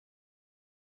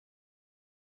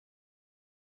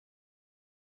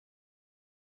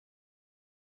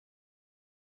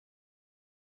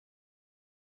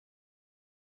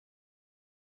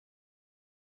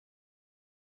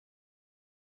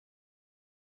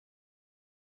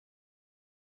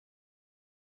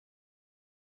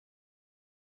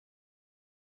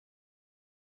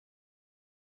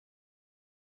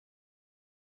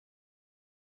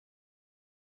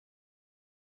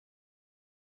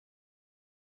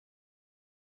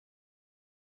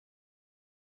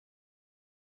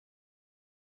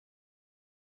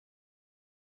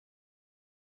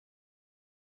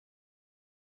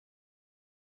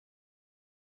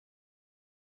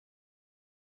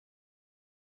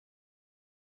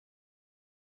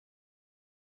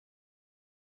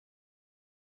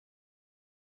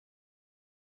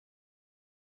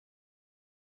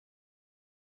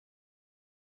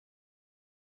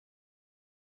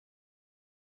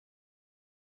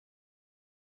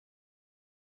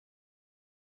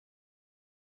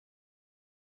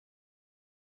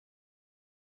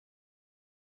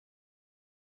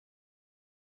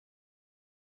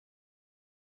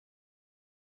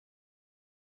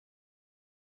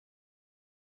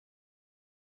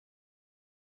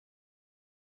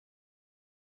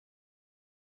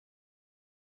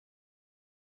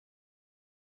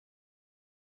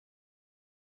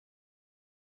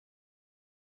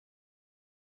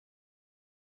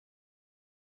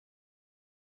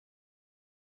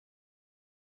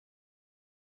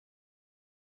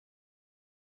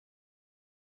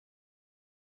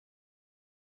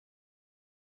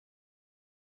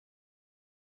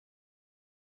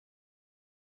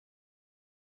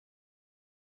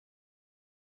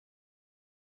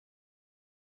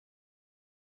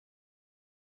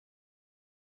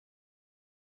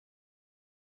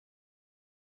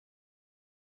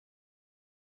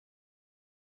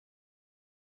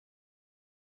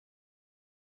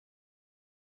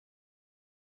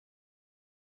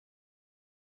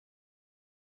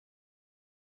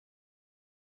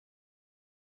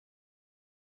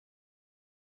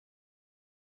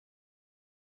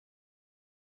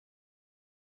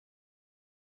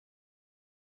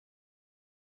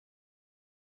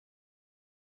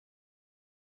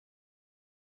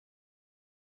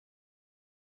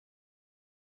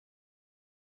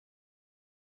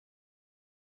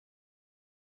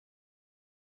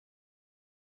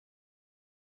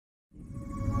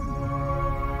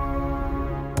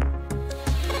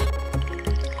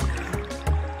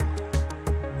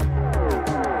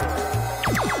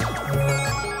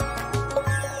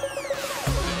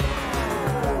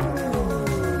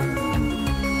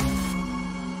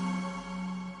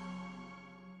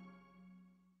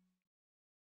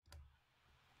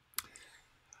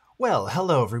Well,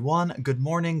 hello everyone. Good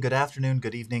morning, good afternoon,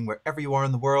 good evening, wherever you are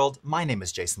in the world. My name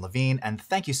is Jason Levine, and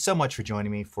thank you so much for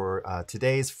joining me for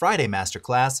today's Friday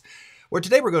Masterclass, where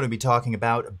today we're going to be talking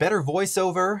about better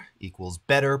voiceover equals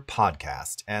better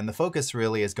podcast. And the focus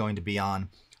really is going to be on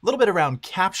a little bit around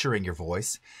capturing your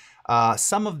voice,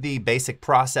 some of the basic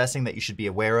processing that you should be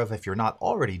aware of if you're not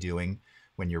already doing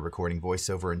when you're recording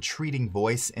voiceover and treating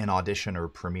voice in Audition or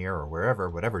Premiere or wherever,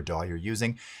 whatever DAW you're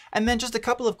using, and then just a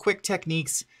couple of quick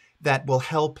techniques that will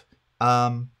help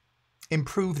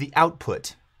improve the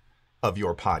output of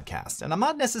your podcast. And I'm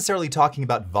not necessarily talking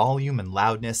about volume and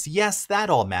loudness. Yes, that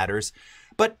all matters,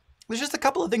 but there's just a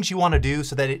couple of things you want to do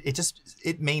so that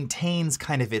it maintains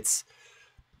kind of its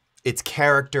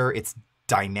character, its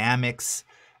dynamics,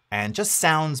 and just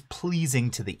sounds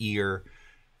pleasing to the ear.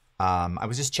 I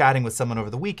was just chatting with someone over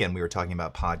the weekend. We were talking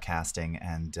about podcasting,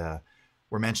 and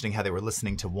we're mentioning how they were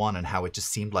listening to one and how it just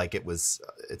seemed like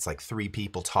it's like three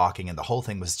people talking, and the whole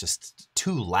thing was just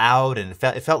too loud, and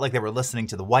it felt like they were listening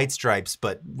to the White Stripes,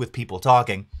 but with people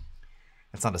talking.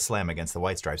 It's not a slam against the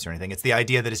White Stripes or anything. It's the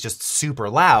idea that it's just super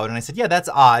loud. And I said, yeah, that's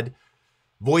odd.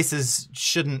 Voices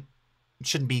shouldn't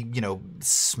be,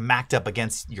 smacked up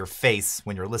against your face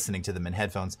when you're listening to them in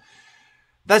headphones.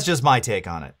 That's just my take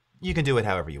on it. You can do it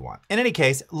however you want. In any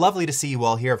case, lovely to see you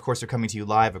all here. Of course, we're coming to you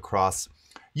live across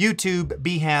YouTube,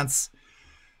 Behance,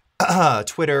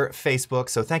 Twitter, Facebook.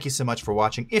 So thank you so much for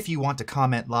watching. If you want to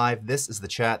comment live, this is the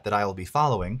chat that I will be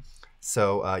following.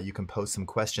 So you can post some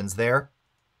questions there.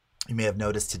 You may have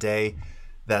noticed today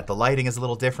that the lighting is a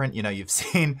little different. You've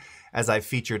seen as I've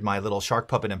featured my little shark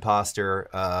puppet imposter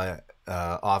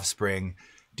offspring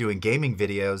doing gaming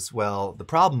videos. Well, the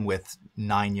problem with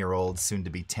 9-year-olds, soon to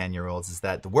be 10-year-olds, is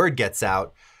that the word gets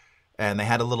out. And they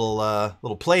had a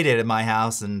little play date at my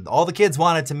house, and all the kids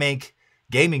wanted to make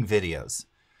gaming videos.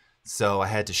 So I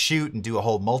had to shoot and do a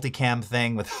whole multicam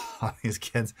thing with all these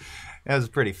kids. It was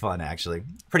pretty fun, actually.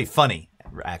 Pretty funny,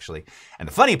 actually. And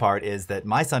the funny part is that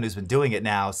my son, who's been doing it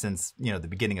now since, the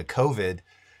beginning of COVID,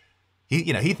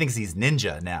 he thinks he's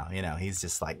ninja now. He's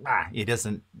just like, he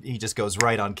just goes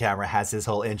right on camera, has his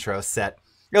whole intro set.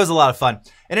 It was a lot of fun.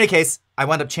 In any case, I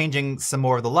wound up changing some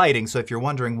more of the lighting. So if you're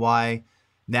wondering why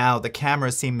now the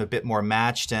cameras seem a bit more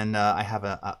matched, and I have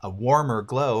a warmer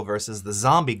glow versus the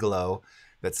zombie glow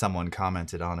that someone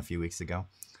commented on a few weeks ago.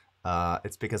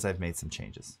 It's because I've made some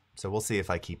changes. So we'll see if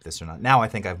I keep this or not. Now I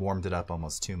think I've warmed it up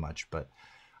almost too much, but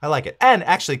I like it. And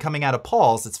actually coming out of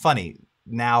Paul's, it's funny.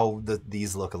 Now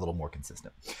these look a little more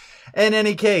consistent. In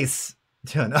any case,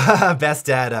 best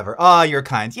dad ever. Oh, you're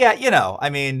kind. Yeah,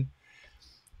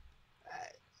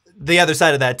 the other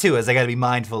side of that too is I got to be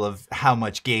mindful of how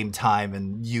much game time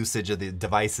and usage of the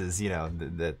devices,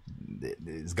 that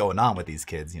is going on with these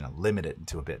kids, limit it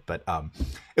to a bit. But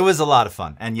it was a lot of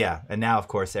fun. And yeah, and now, of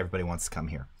course, everybody wants to come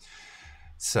here.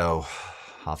 So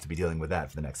I'll have to be dealing with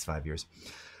that for the next 5 years.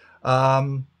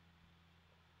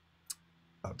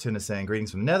 Tuna's saying, greetings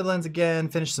from the Netherlands again.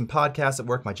 Finished some podcasts at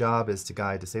work. My job is to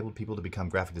guide disabled people to become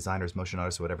graphic designers, motion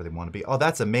artists, whatever they want to be. Oh,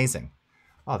 that's amazing.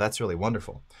 Oh, that's really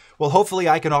wonderful. Well, hopefully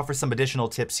I can offer some additional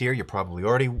tips here. You're probably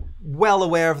already well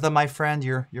aware of them, my friend.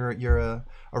 You're a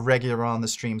regular on the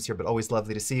streams here, but always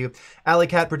lovely to see you. Alley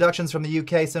Cat Productions from the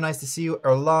UK. So nice to see you.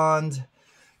 Erland,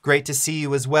 great to see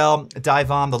you as well. Dive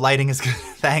on. The lighting is good.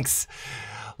 Thanks.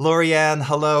 Lorianne,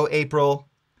 hello. April.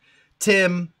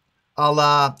 Tim,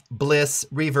 Allah, Bliss,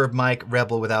 Reverb Mike,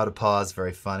 Rebel without a pause.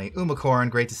 Very funny. Umacorn,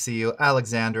 great to see you.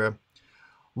 Alexandra,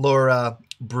 Laura,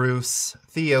 Bruce,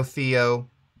 Theo,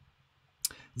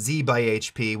 Z by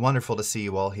HP, wonderful to see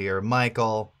you all here.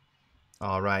 Michael,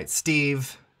 all right.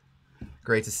 Steve,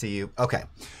 great to see you. Okay,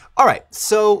 all right.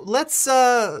 So let's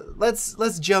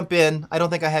jump in. I don't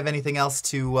think I have anything else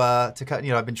to cut.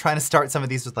 I've been trying to start some of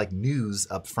these with like news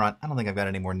up front. I don't think I've got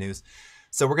any more news,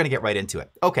 so we're gonna get right into it.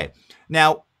 Okay,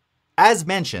 now as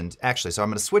mentioned, actually, so I'm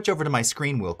gonna switch over to my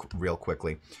screen real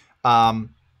quickly.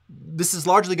 This is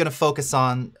largely going to focus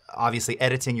on, obviously,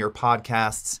 editing your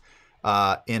podcasts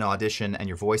in Audition and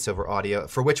your voiceover audio,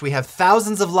 for which we have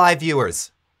thousands of live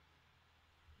viewers.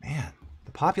 Man,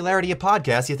 the popularity of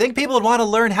podcasts. You think people would want to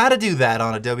learn how to do that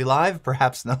on Adobe Live?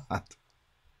 Perhaps not.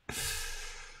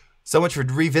 So much for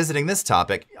revisiting this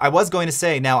topic. I was going to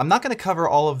say, now, I'm not going to cover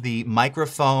all of the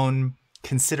microphone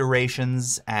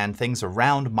considerations and things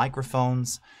around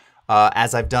microphones.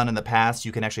 As I've done in the past.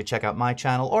 You can actually check out my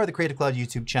channel or the Creative Cloud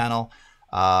YouTube channel.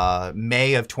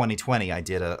 May of 2020, I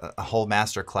did a whole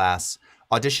masterclass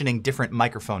auditioning different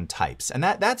microphone types. And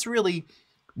that's really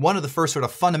one of the first sort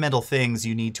of fundamental things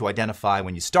you need to identify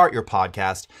when you start your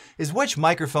podcast is which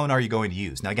microphone are you going to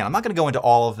use. Now, again, I'm not going to go into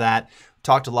all of that.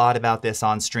 Talked a lot about this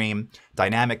on stream.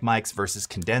 Dynamic mics versus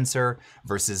condenser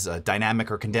versus a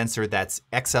dynamic or condenser that's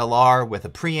XLR with a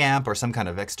preamp or some kind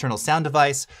of external sound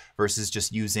device versus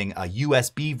just using a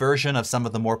USB version of some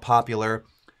of the more popular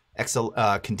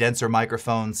condenser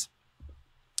microphones.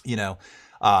 You know,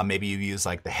 maybe you use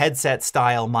like the headset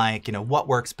style mic, you know, what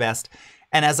works best.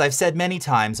 And as I've said many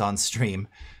times on stream,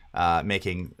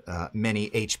 making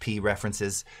many HP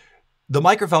references, the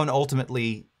microphone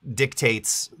ultimately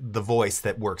dictates the voice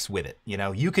that works with it. You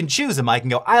know, you can choose a mic and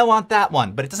go, I want that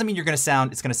one, but it doesn't mean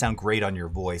it's going to sound great on your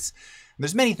voice. And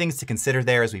there's many things to consider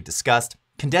there, as we've discussed.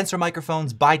 Condenser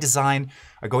microphones by design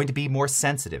are going to be more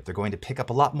sensitive. They're going to pick up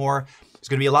a lot more. There's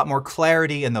going to be a lot more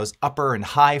clarity in those upper and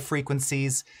high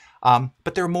frequencies,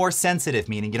 but they're more sensitive,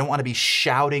 meaning you don't want to be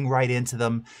shouting right into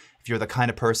them. If you're the kind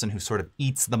of person who sort of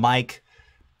eats the mic,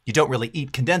 you don't really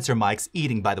eat condenser mics.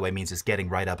 Eating, by the way, means just getting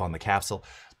right up on the capsule.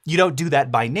 You don't do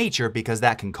that by nature because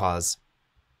that can cause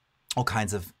all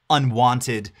kinds of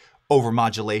unwanted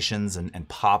overmodulations and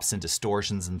pops and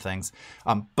distortions and things.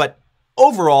 But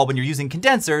overall, when you're using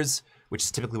condensers, which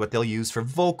is typically what they'll use for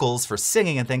vocals, for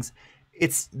singing and things,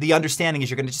 it's the understanding is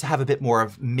you're going to just have a bit more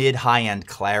of mid-high-end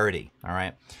clarity, all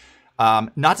right?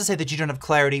 Not to say that you don't have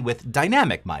clarity with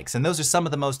dynamic mics, and those are some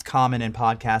of the most common in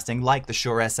podcasting, like the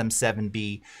Shure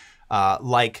SM7B,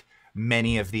 like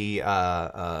many of the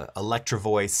Electro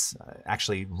Voice.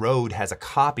 Actually, Rode has a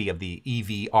copy of the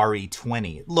EV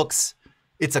RE20.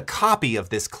 It's a copy of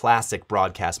this classic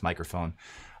broadcast microphone.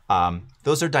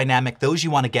 Those are dynamic. Those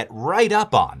you want to get right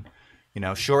up on. You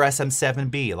know, Shure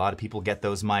SM7B, a lot of people get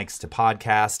those mics to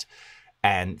podcast.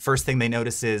 And first thing they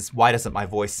notice is, why doesn't my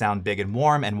voice sound big and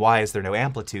warm? And why is there no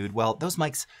amplitude? Well, those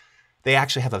mics, they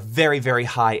actually have a very, very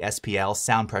high SPL,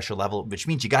 sound pressure level, which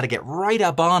means you got to get right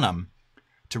up on them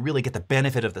to really get the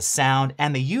benefit of the sound.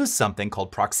 And they use something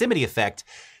called proximity effect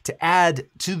to add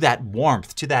to that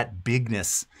warmth, to that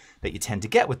bigness that you tend to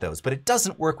get with those. But it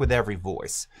doesn't work with every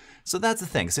voice. So that's the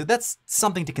thing. So that's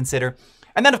something to consider.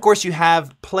 And then, of course, you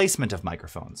have placement of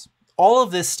microphones. All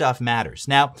of this stuff matters.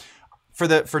 Now,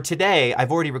 for today,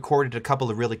 I've already recorded a couple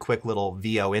of really quick little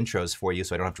VO intros for you,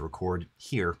 so I don't have to record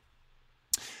here.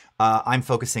 I'm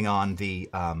focusing on the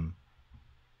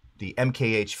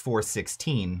MKH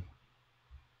 416. I'm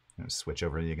going to switch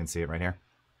over and you can see it right here.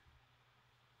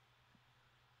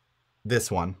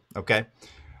 This one, okay?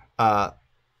 We're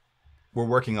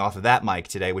working off of that mic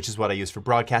today, which is what I use for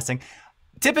broadcasting.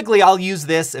 Typically, I'll use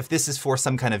this if this is for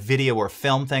some kind of video or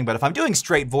film thing, but if I'm doing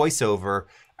straight voiceover,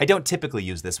 I don't typically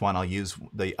use this one. I'll use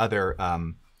the other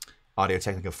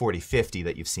Audio-Technica 4050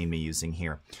 that you've seen me using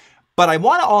here. But I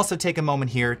want to also take a moment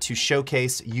here to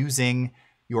showcase using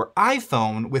your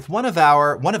iPhone with one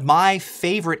of my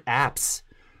favorite apps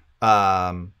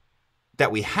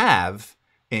that we have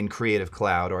in Creative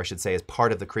Cloud, or I should say as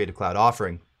part of the Creative Cloud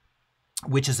offering,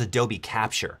 which is Adobe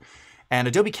Capture. And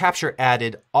Adobe Capture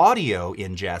added audio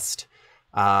ingest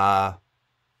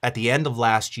at the end of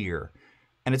last year.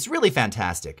 And it's really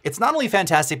fantastic. It's not only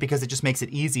fantastic because it just makes it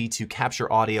easy to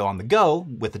capture audio on the go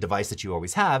with the device that you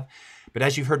always have, but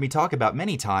as you've heard me talk about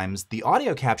many times, the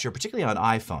audio capture, particularly on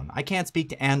iPhone, I can't speak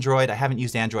to Android. I haven't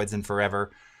used Androids in forever,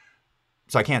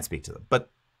 so I can't speak to them. But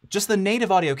just the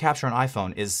native audio capture on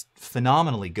iPhone is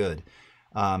phenomenally good.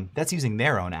 That's using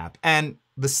their own app. And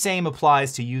the same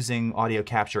applies to using audio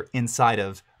capture inside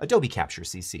of Adobe Capture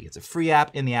CC. It's a free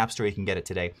app in the App Store. You can get it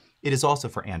today. It is also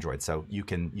for Android, so you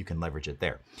can leverage it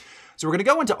there. So we're going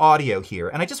to go into audio here,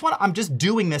 and I'm just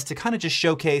doing this to kind of just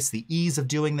showcase the ease of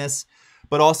doing this,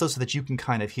 but also so that you can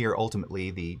kind of hear ultimately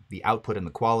the output and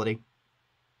the quality.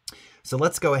 So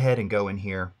let's go ahead and go in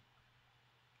here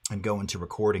and go into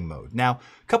recording mode. Now,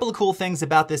 a couple of cool things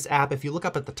about this app. If you look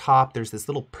up at the top, there's this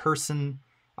little person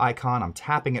icon. I'm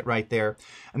tapping it right there.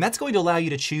 And that's going to allow you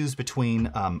to choose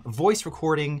between voice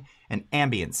recording and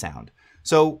ambient sound.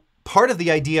 So part of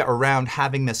the idea around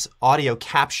having this audio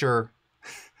capture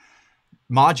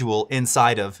module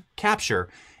inside of Capture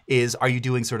is, are you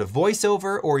doing sort of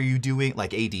voiceover, or are you doing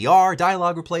like ADR,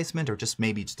 dialogue replacement, or just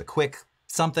maybe just a quick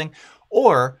something?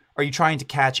 Or are you trying to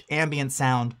catch ambient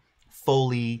sound,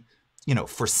 Foley, you know,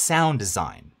 for sound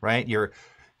design, right?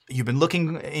 You've been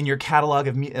looking in your catalog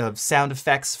of sound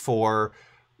effects for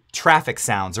traffic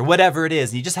sounds or whatever it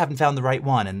is, and you just haven't found the right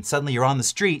one, and suddenly you're on the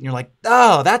street and you're like,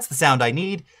 oh, that's the sound I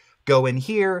need. Go in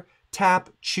here, tap,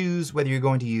 choose whether you're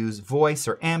going to use voice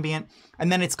or ambient,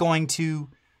 and then it's going to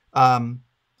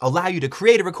allow you to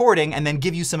create a recording and then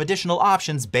give you some additional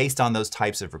options based on those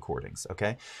types of recordings,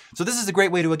 okay? So this is a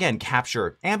great way to, again,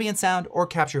 capture ambient sound or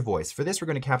capture voice. For this, we're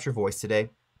going to capture voice today.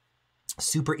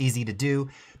 Super easy to do.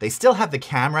 They still have the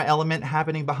camera element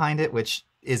happening behind it, which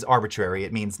is arbitrary.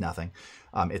 It means nothing.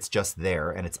 It's just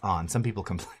there and it's on. Some people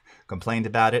complained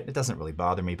about it. It doesn't really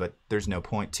bother me, but there's no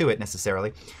point to it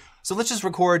necessarily. So let's just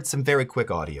record some very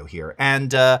quick audio here.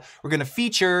 And we're going to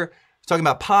feature, talking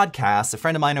about podcasts. A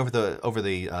friend of mine over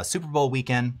the Super Bowl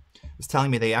weekend was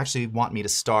telling me they actually want me to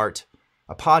start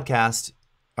a podcast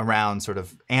around sort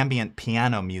of ambient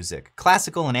piano music,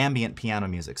 classical and ambient piano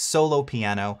music, solo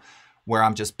piano, where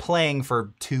I'm just playing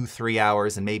for 2-3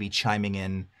 hours and maybe chiming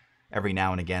in every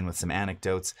now and again with some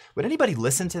anecdotes. Would anybody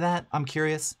listen to that? I'm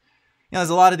curious. You know, there's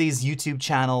a lot of these YouTube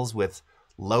channels with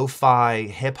lo-fi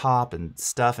hip hop and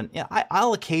stuff, and yeah,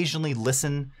 I'll occasionally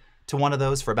listen to one of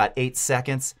those for about 8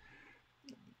 seconds.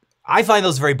 I find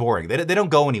those very boring. They don't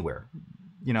go anywhere.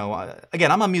 You know,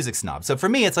 again, I'm a music snob, so for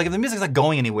me, it's like if the music's not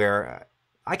going anywhere,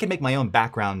 I can make my own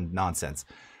background nonsense.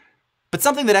 But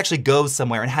something that actually goes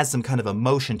somewhere and has some kind of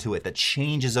emotion to it that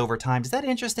changes over time, does that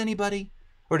interest anybody?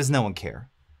 Or does no one care?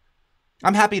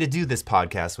 I'm happy to do this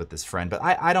podcast with this friend, but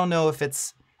I don't know if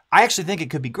it's... I actually think it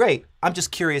could be great. I'm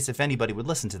just curious if anybody would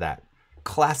listen to that.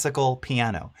 Classical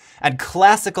piano. And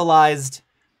classicalized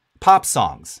pop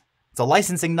songs. It's a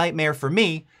licensing nightmare for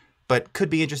me, but could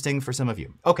be interesting for some of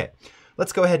you. Okay,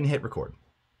 let's go ahead and hit record.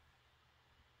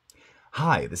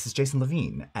 Hi, this is Jason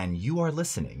Levine, and you are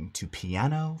listening to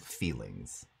Piano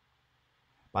Feelings.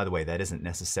 By the way, that isn't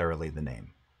necessarily the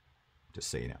name, just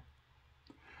so you know.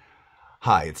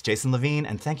 Hi, it's Jason Levine,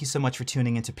 and thank you so much for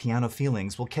tuning into Piano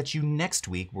Feelings. We'll catch you next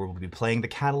week, where we'll be playing the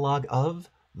catalog of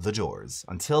The Doors.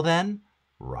 Until then,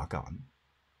 rock on.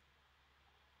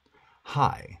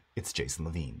 Hi, it's Jason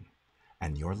Levine,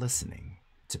 and you're listening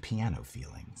to Piano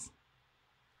Feelings.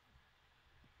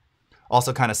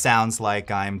 Also kind of sounds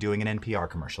like I'm doing an NPR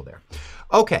commercial there.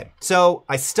 Okay, so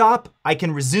I stop, I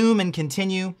can resume and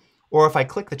continue, or if I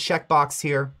click the checkbox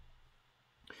here,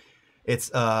 it's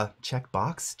check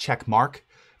mark.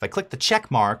 If I click the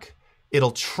check mark,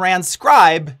 it'll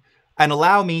transcribe and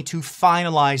allow me to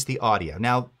finalize the audio.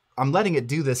 Now, I'm letting it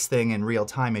do this thing in real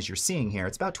time as you're seeing here.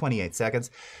 It's about 28 seconds.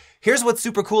 Here's what's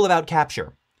super cool about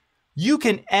Capture. You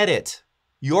can edit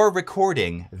your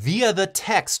recording via the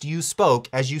text you spoke,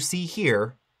 as you see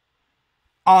here,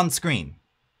 on screen.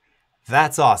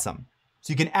 That's awesome.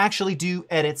 So you can actually do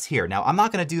edits here. Now, I'm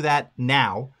not going to do that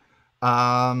now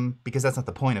because that's not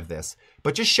the point of this,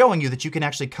 but just showing you that you can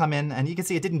actually come in, and you can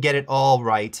see it didn't get it all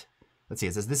right. Let's see,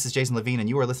 it says, this is Jason Levine, and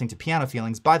you are listening to Piano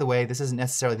Feelings. By the way, this isn't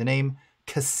necessarily the name.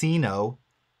 Casino.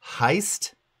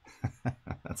 Heist.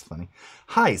 That's funny.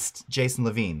 Heist, Jason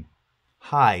Levine.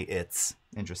 Hi, it's...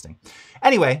 Interesting.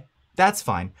 Anyway, that's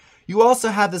fine. You also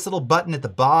have this little button at the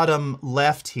bottom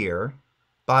left here.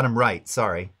 Bottom right,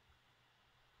 sorry.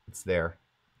 It's there.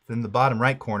 It's in the bottom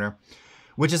right corner,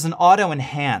 which is an auto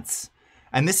enhance.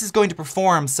 And this is going to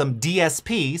perform some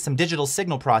DSP, some digital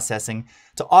signal processing,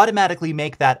 to automatically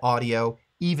make that audio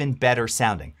even better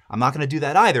sounding. I'm not going to do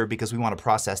that either because we want to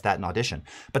process that in Audition.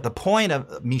 But the point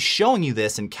of me showing you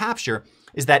this in Capture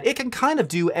is that it can kind of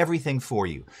do everything for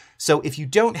you. So if you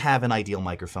don't have an ideal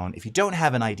microphone, if you don't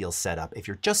have an ideal setup, if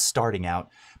you're just starting out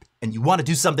and you want to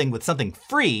do something with something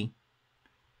free,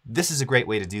 this is a great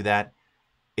way to do that.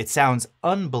 It sounds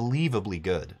unbelievably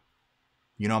good.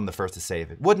 You know I'm the first to say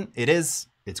if it wouldn't, it is.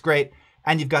 It's great.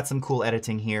 And you've got some cool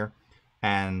editing here.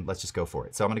 And let's just go for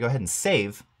it. So I'm going to go ahead and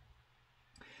save.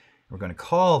 We're going to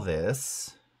call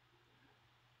this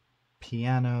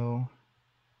Piano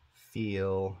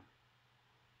Feel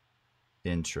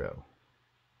Intro.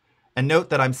 And note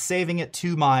that I'm saving it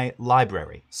to my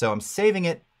library. So I'm saving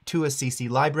it to a CC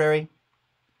library.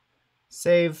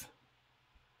 Save.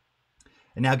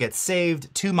 And now get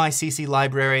saved to my CC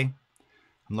library.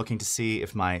 I'm looking to see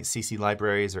if my CC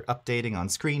libraries are updating on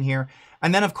screen here.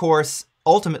 And then, of course,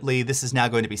 ultimately, this is now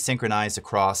going to be synchronized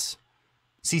across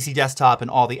CC Desktop and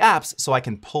all the apps, so I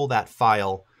can pull that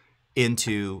file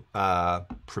into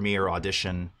Premiere,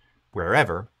 Audition,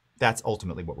 wherever. That's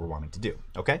ultimately what we're wanting to do,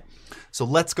 okay? So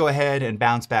let's go ahead and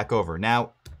bounce back over.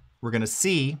 Now, we're going to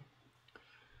see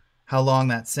how long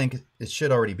that sync, it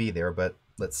should already be there, but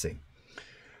let's see.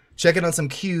 Checking on some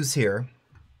cues here.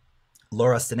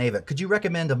 Laura Staneva, could you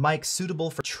recommend a mic suitable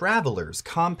for travelers,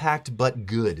 compact but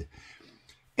good?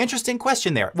 Interesting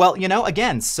question there. Well, you know,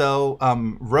 again, so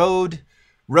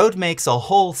Rode makes a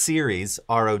whole series,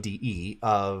 R-O-D-E,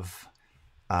 of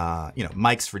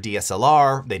mics for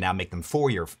DSLR. They now make them for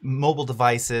your mobile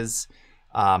devices.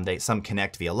 Some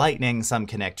connect via Lightning, some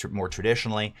connect more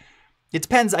traditionally. It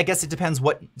depends. I guess it depends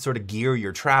what sort of gear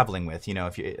you're traveling with. You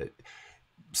know,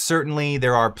 certainly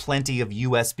there are plenty of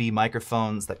USB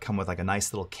microphones that come with like a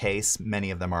nice little case.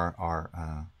 Many of them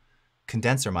are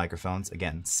condenser microphones,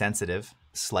 again, sensitive,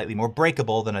 slightly more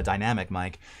breakable than a dynamic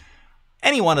mic.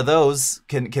 Any one of those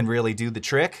can really do the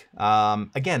trick.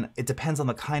 Again, it depends on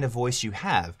the kind of voice you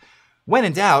have. When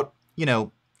in doubt, you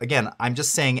know, again, I'm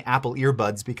just saying Apple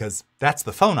earbuds because that's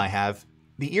the phone I have.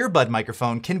 The earbud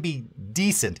microphone can be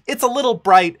decent. It's a little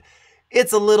bright.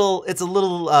 It's a little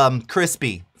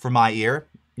crispy for my ear,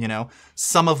 you know,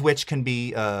 some of which can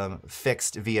be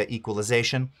fixed via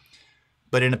equalization.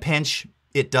 But in a pinch,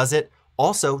 it does it.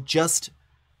 Also, just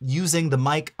using the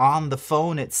mic on the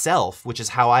phone itself, which is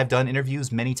how I've done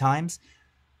interviews many times,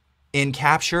 in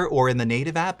Capture or in the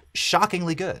native app,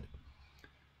 shockingly good.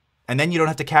 And then you don't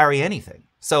have to carry anything.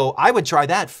 So I would try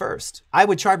that first. I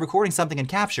would try recording something in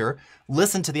Capture,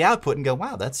 listen to the output and go,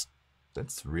 wow, that's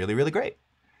really, really great.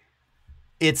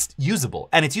 It's usable,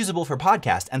 and it's usable for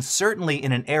podcast. And certainly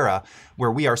in an era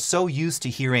where we are so used to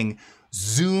hearing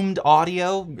zoomed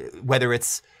audio, whether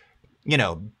it's, you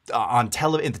know,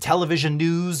 in the television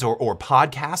news or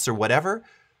podcasts or whatever,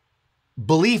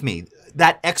 believe me,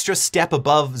 that extra step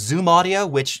above Zoom audio,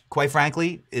 which quite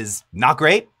frankly is not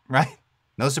great, right?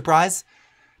 No surprise.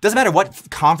 Doesn't matter what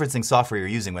conferencing software you're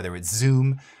using, whether it's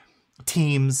Zoom,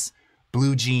 Teams,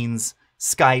 Blue Jeans,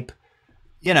 Skype,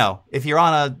 you know, if you're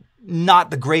on a not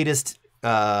the greatest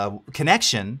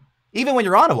connection, even when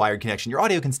you're on a wired connection, your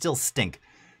audio can still stink.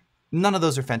 None of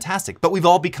those are fantastic, but we've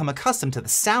all become accustomed to the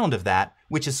sound of that,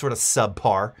 which is sort of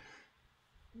subpar.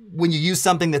 When you use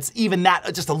something that's even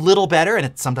that just a little better, and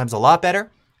it's sometimes a lot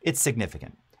better, it's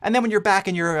significant. And then when you're back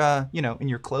in your, you know, in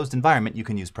your closed environment, you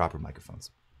can use proper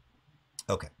microphones.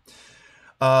 Okay.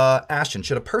 Ashton,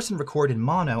 should a person record in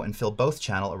mono and fill both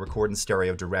channel or record in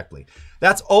stereo directly?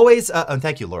 That's always, and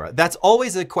thank you, Laura. That's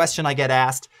always a question I get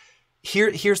asked.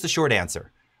 Here's the short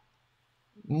answer.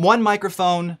 One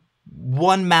microphone,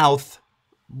 one mouth,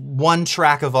 one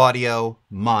track of audio,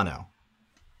 mono.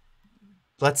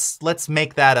 Let's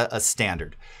make that a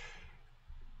standard.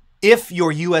 If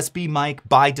your USB mic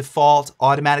by default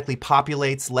automatically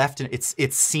populates left, and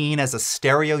it's seen as a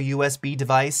stereo USB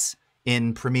device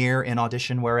in Premiere, in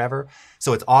Audition, wherever,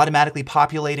 so it's automatically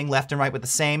populating left and right with the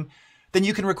same, then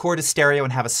you can record a stereo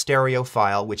and have a stereo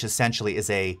file, which essentially is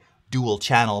a dual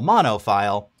channel mono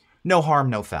file. No harm,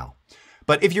 no foul.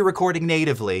 But if you're recording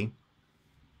natively,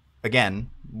 again,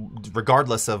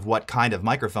 regardless of what kind of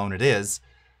microphone it is,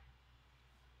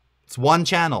 it's one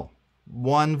channel,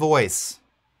 one voice,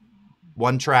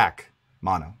 one track,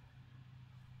 mono.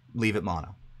 Leave it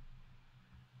mono.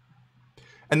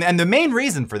 And the main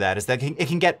reason for that is that it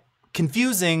can get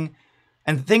confusing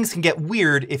and things can get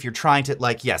weird if you're trying to,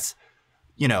 like, yes,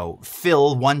 you know,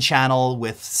 fill one channel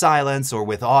with silence or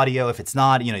with audio. If it's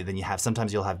not, you know, then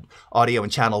sometimes you'll have audio in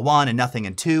channel 1 and nothing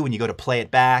in 2 when you go to play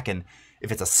it back. And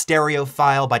if it's a stereo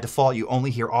file, by default, you only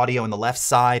hear audio on the left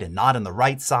side and not on the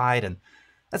right side. And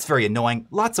that's very annoying.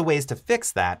 Lots of ways to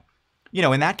fix that. You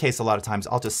know, in that case, a lot of times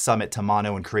I'll just sum it to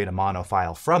mono and create a mono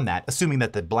file from that, assuming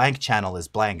that the blank channel is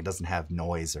blank. It doesn't have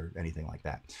noise or anything like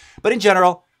that. But in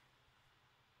general,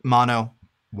 mono,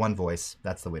 one voice.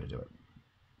 That's the way to do it.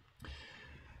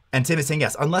 And Tim is saying,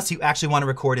 yes, unless you actually want to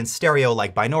record in stereo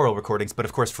like binaural recordings. But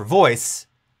of course, for voice,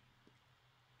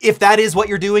 if that is what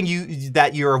you're doing,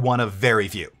 you're one of very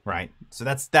few, right? So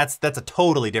that's a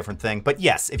totally different thing. But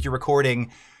yes, if you're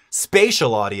recording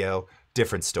spatial audio,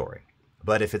 different story.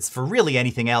 But if it's for really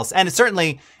anything else, and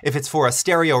certainly if it's for a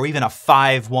stereo or even a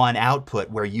 5-1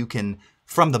 output where you can,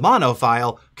 from the mono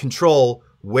file, control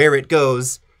where it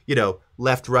goes, you know,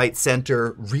 left, right,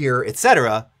 center, rear,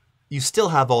 etc., you still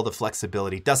have all the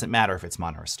flexibility. Doesn't matter if it's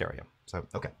mono or stereo. So,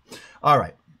 okay. All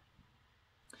right.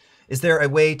 Is there a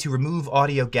way to remove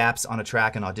audio gaps on a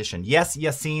track in Audition? Yes,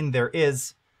 Yassine, there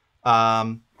is.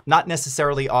 Not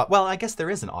necessarily, well, I guess there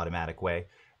is an automatic way.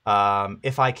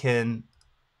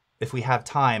 If we have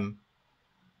time,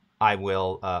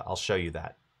 I'll show you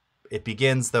that. It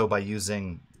begins though by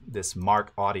using this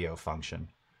mark audio function,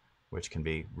 which can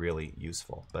be really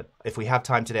useful. But if we have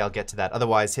time today, I'll get to that.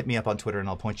 Otherwise, hit me up on Twitter and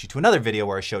I'll point you to another video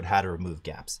where I showed how to remove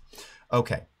gaps.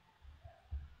 Okay.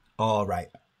 All right.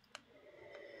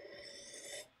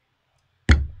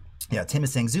 Yeah, Tim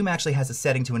is saying Zoom actually has a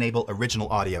setting to enable original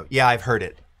audio. Yeah, I've heard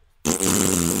it.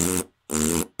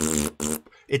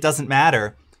 It doesn't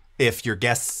matter if your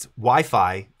guest's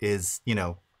Wi-Fi is, you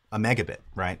know, a megabit,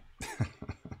 right?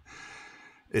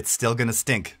 It's still gonna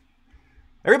stink.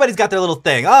 Everybody's got their little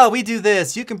thing. Oh, we do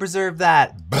this, you can preserve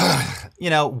that.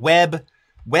 You know,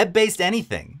 web-based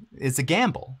anything is a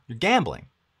gamble. You're gambling.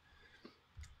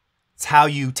 It's how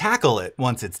you tackle it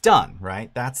once it's done,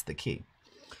 right? That's the key.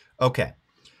 Okay,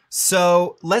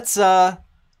 so let's go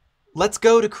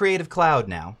to Creative Cloud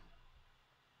now.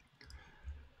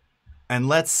 And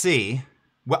let's see.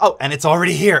 Well, oh, and it's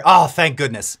already here. Oh, thank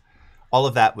goodness. All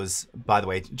of that was, by the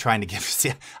way, trying to give...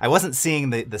 See, I wasn't seeing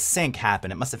the sync happen.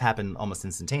 It must have happened almost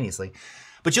instantaneously.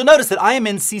 But you'll notice that I am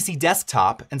in CC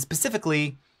Desktop, and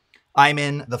specifically, I'm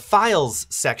in the Files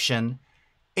section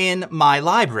in my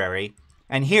library.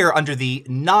 And here, under the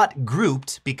Not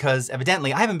Grouped, because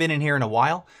evidently I haven't been in here in a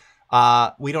while,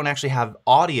 we don't actually have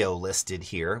audio listed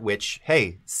here, which,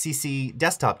 hey, CC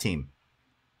Desktop team.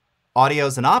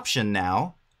 Audio's an option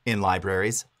now in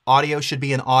libraries. Audio should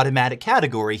be an automatic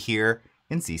category here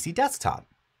in CC Desktop.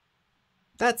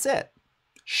 That's it.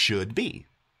 Should be.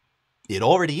 It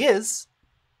already is.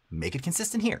 Make it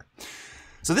consistent here.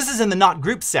 So this is in the Not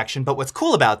Grouped section, but what's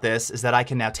cool about this is that I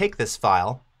can now take this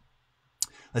file.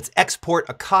 Let's export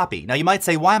a copy. Now you might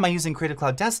say, why am I using Creative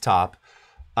Cloud Desktop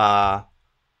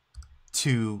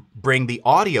to bring the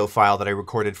audio file that I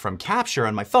recorded from Capture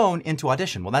on my phone into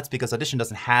Audition? Well, that's because Audition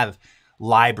doesn't have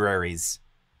libraries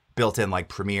built in like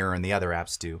Premiere and the other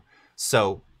apps do.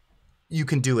 So you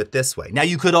can do it this way. Now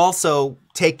you could also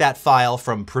take that file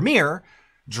from Premiere,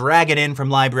 drag it in from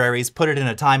libraries, put it in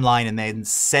a timeline, and then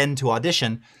send to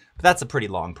Audition. But that's a pretty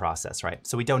long process, right?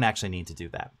 So we don't actually need to do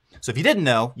that. So if you didn't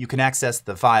know, you can access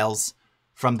the files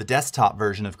from the desktop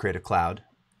version of Creative Cloud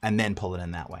and then pull it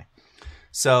in that way.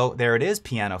 So there it is,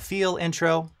 piano feel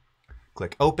intro.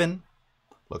 Click open.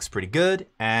 Looks pretty good.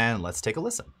 And let's take a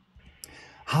listen.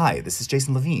 Hi, this is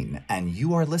Jason Levine, and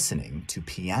you are listening to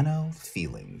Piano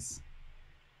Feelings.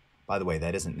 By the way,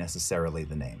 that isn't necessarily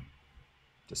the name,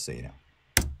 just so you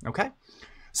know. Okay,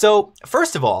 so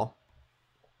first of all,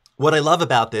 what I love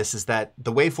about this is that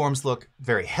the waveforms look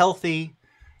very healthy.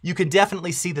 You can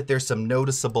definitely see that there's some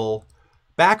noticeable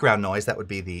background noise. That would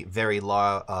be the very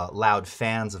loud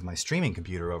fans of my streaming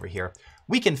computer over here.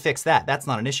 We can fix that. That's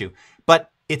not an issue. But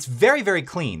it's very, very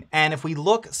clean. And if we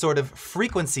look sort of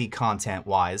frequency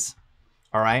content-wise,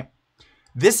 all right,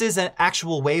 this is an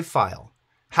actual wave file.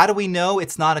 How do we know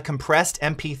it's not a compressed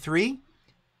MP3?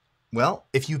 Well,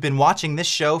 if you've been watching this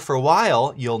show for a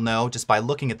while, you'll know just by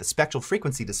looking at the spectral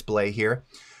frequency display here.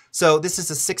 So this is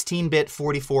a 16-bit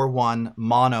 44.1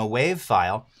 mono wave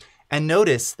file. And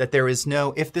notice that there is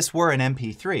no, if this were an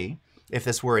MP3, if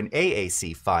this were an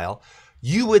AAC file,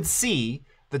 you would see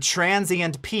the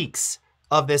transient peaks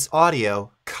of this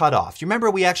audio cut off. You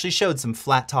remember we actually showed some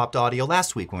flat-topped audio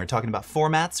last week when we were talking about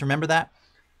formats, remember that?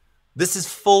 This is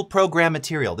full program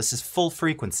material. This is full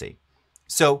frequency.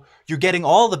 So you're getting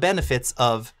all the benefits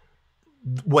of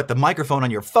what the microphone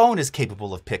on your phone is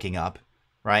capable of picking up,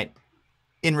 right,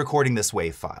 in recording this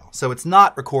wave file. So it's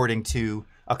not recording to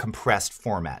a compressed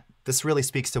format. This really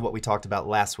speaks to what we talked about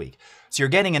last week. So you're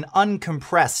getting an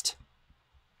uncompressed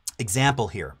example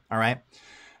here, all right?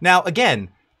 Now,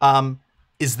 again,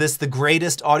 is this the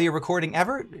greatest audio recording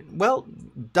ever? Well,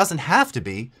 doesn't have to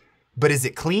be, but is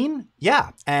it clean?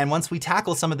 Yeah, and once we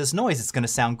tackle some of this noise, it's gonna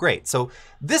sound great. So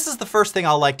this is the first thing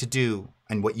I'll like to do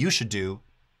and what you should do,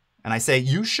 and I say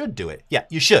you should do it. Yeah,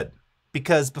 you should,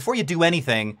 because before you do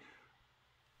anything,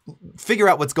 figure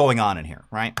out what's going on in here,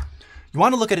 right? You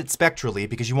wanna look at it spectrally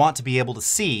because you want to be able to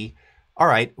see, all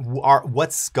right,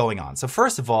 what's going on. So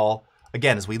first of all,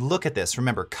 again, as we look at this,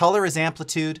 remember color is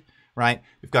amplitude, right?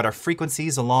 We've got our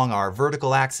frequencies along our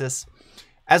vertical axis.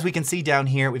 As we can see down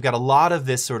here, we've got a lot of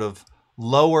this sort of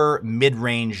lower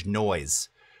mid-range noise.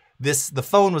 The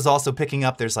phone was also picking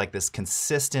up, there's like this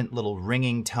consistent little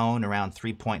ringing tone around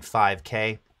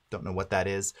 3.5K. Don't know what that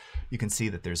is. You can see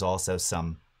that there's also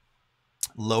some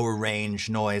lower range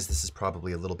noise. This is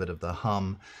probably a little bit of the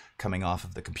hum coming off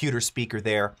of the computer speaker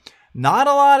there. Not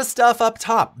a lot of stuff up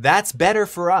top. That's better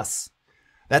for us.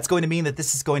 That's going to mean that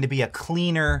this is going to be a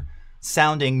cleaner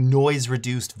sounding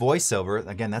noise-reduced voiceover.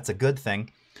 Again, that's a good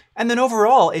thing. And then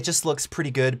overall, it just looks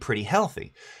pretty good, pretty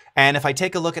healthy. And if I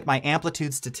take a look at my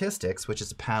amplitude statistics, which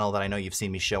is a panel that I know you've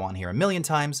seen me show on here a million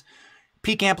times,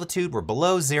 peak amplitude, we're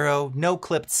below 0, no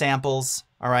clipped samples,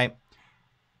 all right?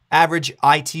 Average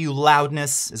ITU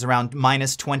loudness is around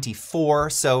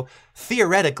 -24, so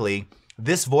theoretically,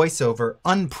 this voiceover,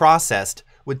 unprocessed,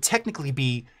 would technically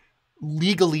be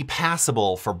legally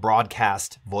passable for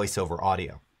broadcast voiceover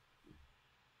audio.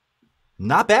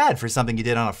 Not bad for something you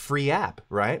did on a free app,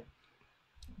 right?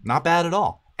 Not bad at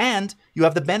all. And you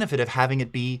have the benefit of having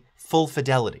it be full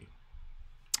fidelity.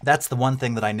 That's the one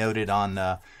thing that I noted on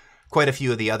quite a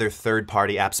few of the other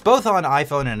third-party apps, both on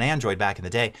iPhone and Android back in the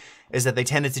day, is that they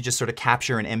tended to just sort of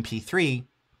capture an MP3,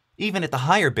 even at the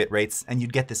higher bit rates, and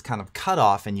you'd get this kind of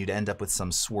cutoff and you'd end up with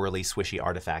some swirly, swishy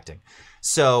artifacting.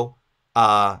 So,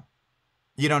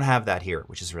 You don't have that here,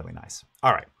 which is really nice.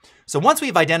 All right. So once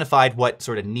we've identified what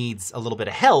sort of needs a little bit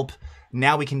of help,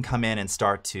 now we can come in and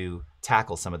start to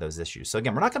tackle some of those issues. So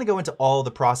again, we're not going to go into all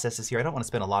the processes here. I don't want to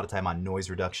spend a lot of time on noise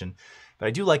reduction, but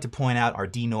I do like to point out our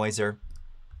denoiser.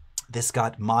 This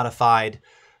got modified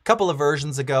a couple of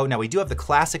versions ago. Now we do have the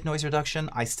classic noise reduction.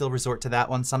 I still resort to that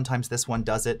one. Sometimes this one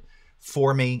does it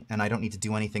for me and I don't need to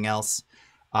do anything else.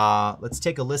 Let's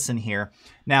take a listen here.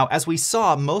 Now, as we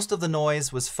saw, most of the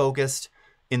noise was focused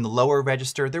in the lower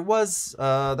register. There was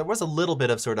a little bit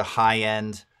of sort of high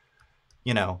end,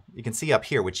 you know, you can see up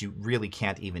here, which you really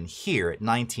can't even hear at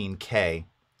 19K.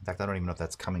 In fact, I don't even know if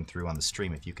that's coming through on the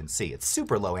stream, if you can see. It's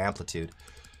super low amplitude.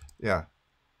 Yeah.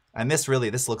 And this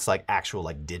looks like actual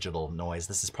like digital noise.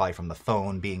 This is probably from the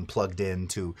phone being plugged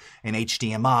into an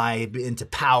HDMI into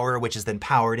power, which is then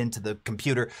powered into the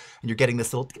computer. And you're getting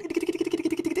this little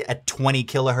at 20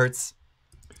 kilohertz,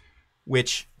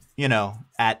 which, you know,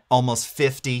 at almost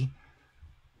 50,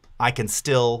 I can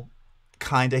still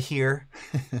kind of hear.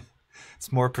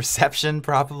 It's more perception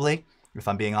probably, if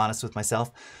I'm being honest with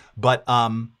myself. But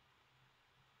no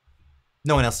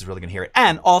one else is really gonna hear it.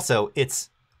 And also it's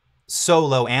so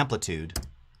low amplitude,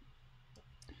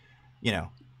 you know,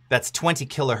 that's 20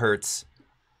 kilohertz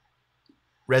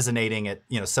resonating at,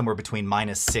 you know, somewhere between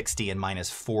 -60 and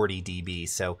 -40 dB.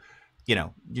 So, you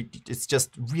know, it's just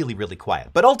really, really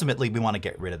quiet. But ultimately, we want to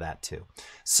get rid of that too.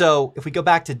 So if we go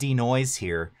back to denoise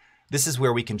here, this is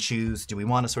where we can choose, do we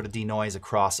want to sort of denoise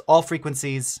across all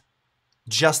frequencies,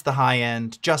 just the high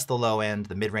end, just the low end,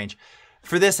 the mid-range?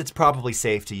 For this, it's probably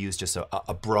safe to use just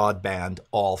a broadband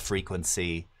all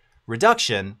frequency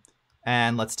reduction,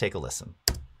 and let's take a listen.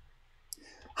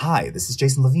 Hi, this is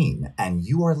Jason Levine, and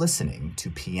you are listening to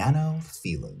Piano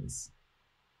Feelings.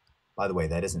 By the way,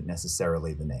 that isn't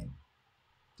necessarily the name,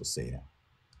 just so you know.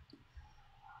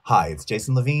 Hi, it's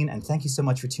Jason Levine, and thank you so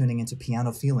much for tuning into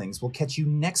Piano Feelings. We'll catch you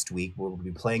next week where we'll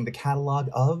be playing the catalog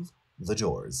of The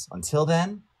Doors. Until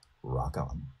then, rock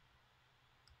on.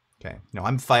 Okay, no,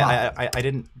 I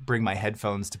didn't bring my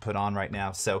headphones to put on right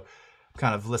now, so I'm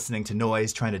kind of listening to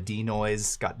noise, trying to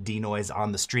denoise, got denoise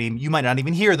on the stream. You might not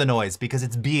even hear the noise because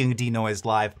it's being denoised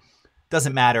live.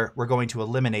 Doesn't matter, we're going to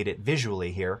eliminate it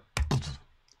visually here.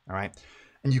 All right,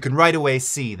 and you can right away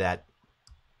see that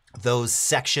those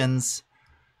sections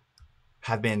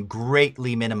have been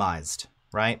greatly minimized,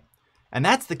 right? And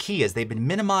that's the key, is they've been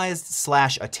minimized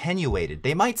 / attenuated.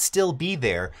 They might still be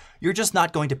there, you're just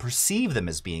not going to perceive them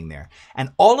as being there.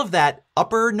 And all of that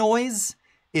upper noise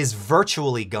is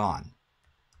virtually gone.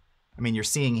 I mean, you're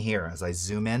seeing here as I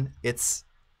zoom in, it's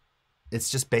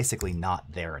just basically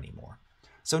not there anymore.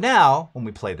 So now, when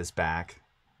we play this back,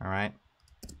 all right,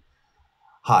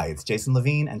 hi, it's Jason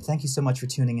Levine, and thank you so much for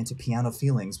tuning into Piano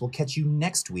Feelings. We'll catch you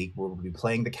next week where we'll be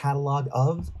playing the catalog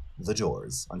of The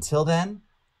Doors. Until then,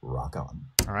 rock on.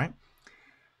 All right?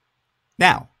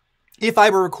 Now, if I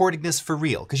were recording this for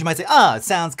real, because you might say, it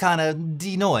sounds kind of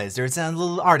denoised, or it sounds a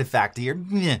little artifacty,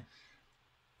 or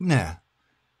nah.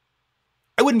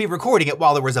 I wouldn't be recording it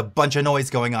while there was a bunch of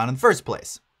noise going on in the first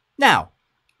place. Now,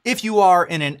 if you are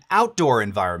in an outdoor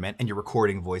environment and you're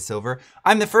recording voiceover,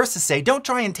 I'm the first to say don't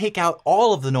try and take out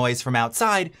all of the noise from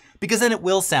outside, because then it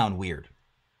will sound weird.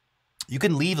 You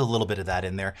can leave a little bit of that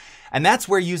in there. And that's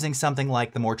where using something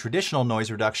like the more traditional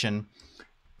noise reduction,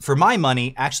 for my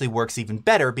money, actually works even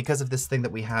better because of this thing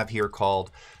that we have here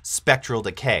called spectral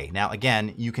decay. Now,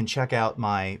 again, you can check out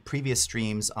my previous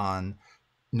streams on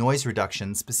noise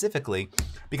reduction specifically,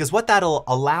 because what that'll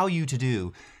allow you to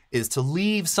do is to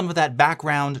leave some of that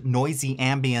background noisy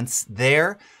ambience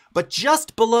there, but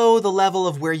just below the level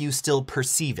of where you still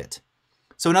perceive it.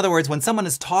 So in other words, when someone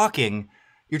is talking,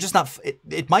 you're just not,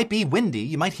 it might be windy,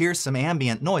 you might hear some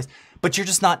ambient noise, but you're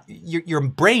just not, your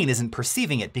brain isn't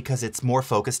perceiving it because it's more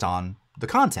focused on the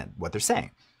content, what they're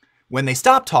saying. When they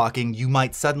stop talking, you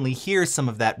might suddenly hear some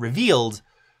of that revealed,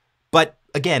 but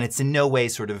again, it's in no way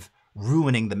sort of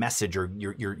ruining the message or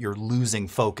you're losing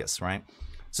focus, right?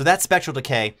 So that's spectral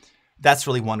decay. That's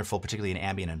really wonderful, particularly in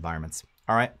ambient environments.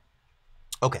 All right.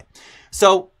 Okay.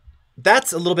 So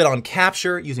that's a little bit on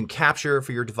capture, using capture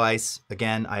for your device.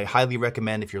 Again, I highly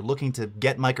recommend if you're looking to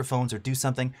get microphones or do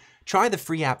something, try the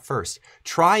free app first.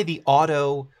 Try the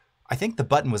auto, I think the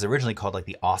button was originally called like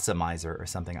the Awesomizer or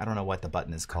something. I don't know what the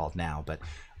button is called now, but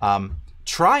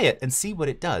try it and see what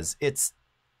it does.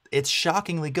 It's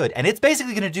shockingly good. And it's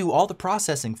basically going to do all the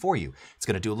processing for you. It's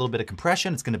going to do a little bit of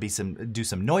compression. It's going to do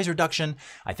some noise reduction.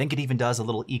 I think it even does a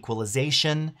little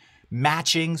equalization,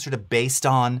 matching sort of based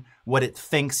on what it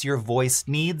thinks your voice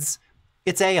needs.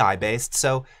 It's AI based,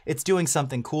 so it's doing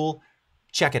something cool.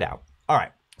 Check it out. All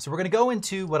right, so we're going to go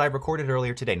into what I recorded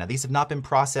earlier today. Now, these have not been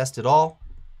processed at all.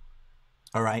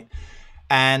 All right.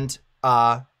 And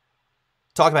talk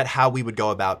about how we would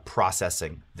go about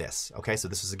processing this. Okay, so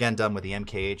this was again done with the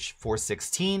MKH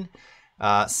 416.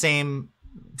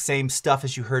 Same stuff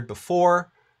as you heard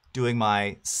before, doing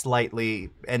my slightly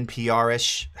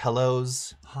NPR-ish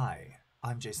hellos. Hi,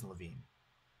 I'm Jason Levine,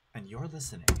 and you're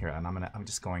listening. Here, and I'm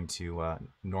just going to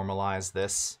normalize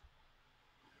this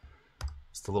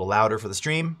just a little louder for the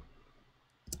stream.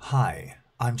 Hi,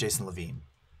 I'm Jason Levine,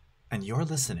 and you're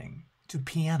listening to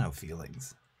Piano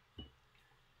Feelings.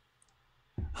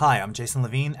 Hi, I'm Jason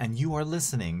Levine, and you are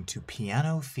listening to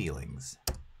Piano Feelings.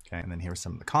 Okay, and then here's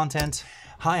some of the content.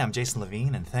 Hi, I'm Jason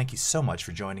Levine, and thank you so much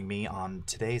for joining me on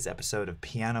today's episode of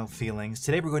Piano Feelings.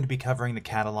 Today we're going to be covering the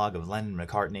catalog of Lennon,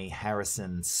 McCartney,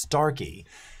 Harrison, Starkey,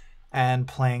 and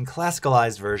playing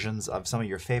classicalized versions of some of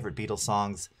your favorite Beatles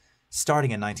songs,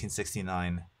 starting in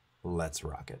 1969. Let's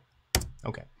rock it.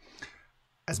 Okay,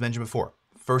 as mentioned before,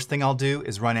 first thing I'll do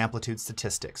is run amplitude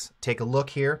statistics. Take a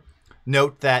look here.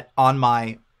 Note that on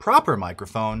my proper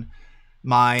microphone,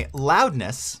 my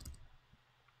loudness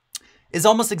is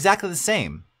almost exactly the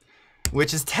same,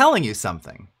 which is telling you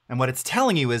something. And what it's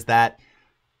telling you is that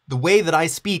the way that I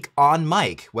speak on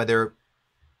mic, whether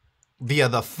via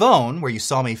the phone, where you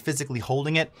saw me physically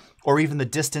holding it, or even the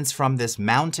distance from this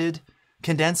mounted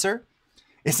condenser,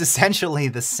 is essentially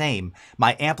the same.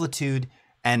 My amplitude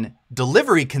and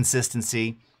delivery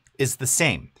consistency is the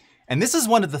same. And this is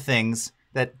one of the things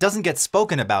that doesn't get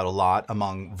spoken about a lot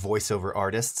among voiceover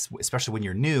artists, especially when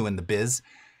you're new in the biz,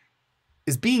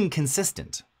 is being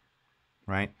consistent,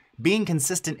 right? Being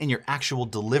consistent in your actual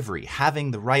delivery,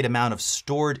 having the right amount of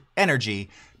stored energy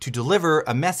to deliver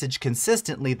a message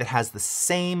consistently that has the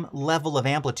same level of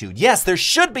amplitude. Yes, there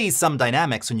should be some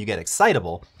dynamics when you get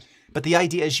excitable, but the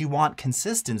idea is you want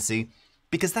consistency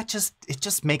because it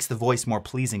just makes the voice more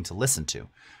pleasing to listen to,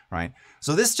 right?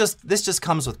 So this just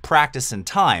comes with practice and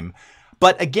time.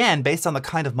 But again, based on the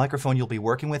kind of microphone you'll be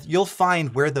working with, you'll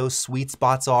find where those sweet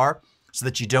spots are so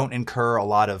that you don't incur a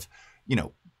lot of,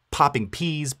 popping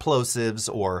P's,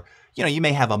 plosives, or, you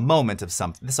may have a moment of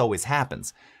something. This always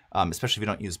happens, especially if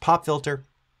you don't use pop filter.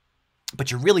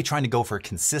 But you're really trying to go for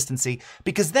consistency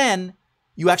because then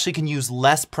you actually can use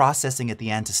less processing at the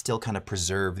end to still kind of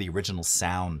preserve the original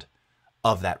sound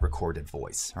of that recorded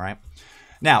voice, all right?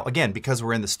 Now, again, because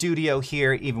we're in the studio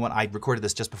here, even when I recorded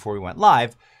this just before we went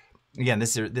live, again,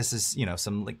 this is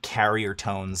some like carrier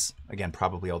tones. Again,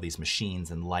 probably all these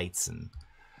machines and lights and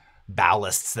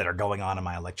ballasts that are going on in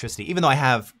my electricity. Even though I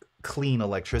have clean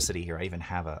electricity here, I even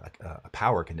have a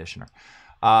power conditioner.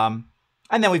 And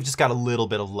then we've just got a little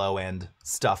bit of low end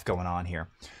stuff going on here.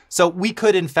 So we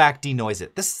could in fact denoise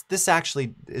it. This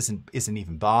actually isn't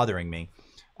even bothering me.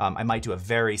 I might do a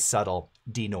very subtle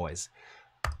denoise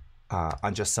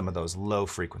on just some of those low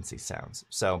frequency sounds.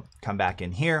 So come back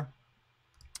in here.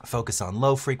 Focus on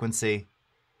low frequency.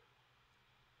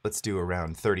 Let's do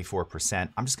around 34%.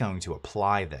 I'm just going to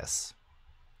apply this.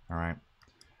 All right.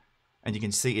 And you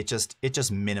can see it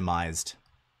just minimized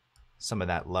some of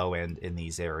that low end in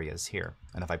these areas here.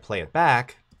 And if I play it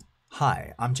back,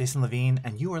 hi, I'm Jason Levine,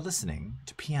 and you are listening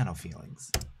to Piano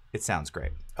Feelings. It sounds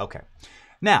great. Okay.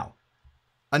 Now,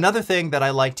 another thing that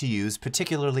I like to use,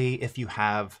 particularly if you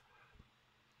have,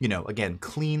 again,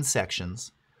 clean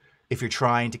sections, if you're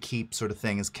trying to keep sort of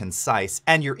things concise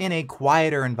and you're in a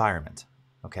quieter environment,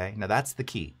 okay? Now that's the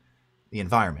key, the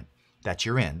environment that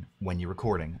you're in when you're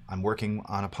recording. I'm working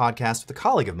on a podcast with a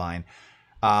colleague of mine,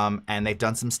 and they've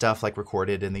done some stuff like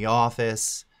recorded in the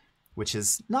office, which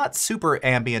is not super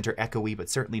ambient or echoey, but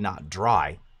certainly not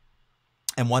dry.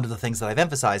 And one of the things that I've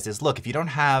emphasized is, look, if you don't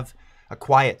have a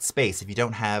quiet space, if you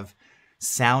don't have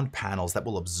sound panels that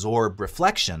will absorb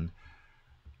reflection,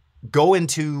 go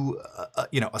into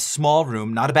a small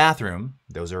room, not a bathroom.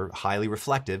 Those are highly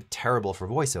reflective, terrible for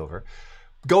voiceover.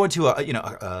 Go into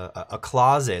a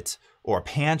closet or a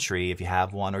pantry if you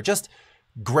have one, or just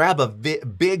grab a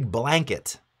big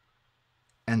blanket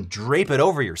and drape it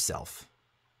over yourself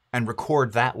and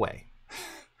record that way.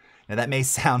 Now that may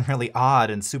sound really odd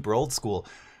and super old school,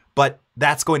 but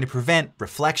that's going to prevent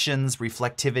reflections,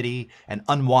 reflectivity, and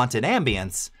unwanted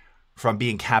ambience from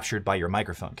being captured by your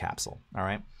microphone capsule, all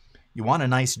right? You want a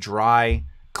nice, dry,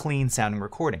 clean sounding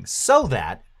recording so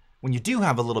that when you do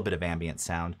have a little bit of ambient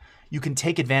sound, you can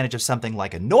take advantage of something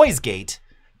like a noise gate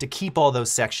to keep all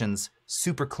those sections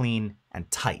super clean and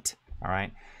tight, all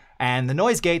right? And the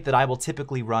noise gate that I will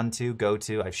typically go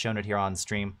to, I've shown it here on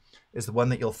stream, is the one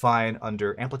that you'll find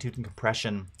under amplitude and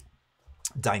compression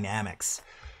dynamics.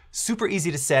 Super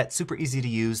easy to set, super easy to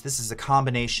use. This is a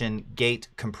combination gate,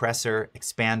 compressor,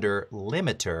 expander,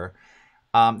 limiter.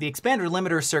 The expander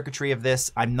limiter circuitry of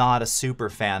this, I'm not a super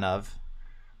fan of,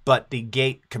 But the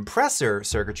gate compressor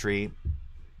circuitry,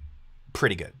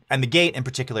 pretty good. And the gate in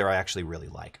particular, I actually really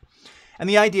like. And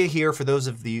the idea here, for those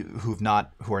of you who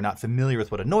are not familiar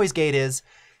with what a noise gate is,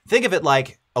 think of it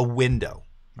like a window,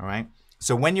 all right?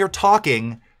 So when you're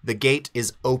talking, the gate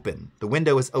is open. The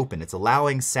window is open. It's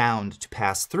allowing sound to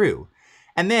pass through.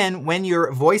 And then when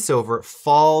your voiceover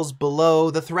falls below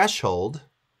the threshold,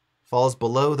 falls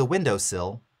below the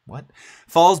windowsill,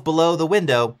 falls below the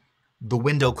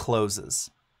window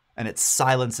closes and it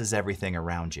silences everything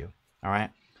around you, all right?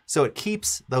 So it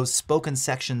keeps those spoken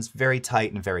sections very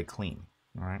tight and very clean,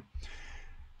 all right?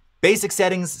 Basic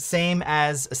settings, same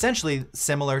as, essentially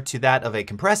similar to that of a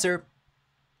compressor.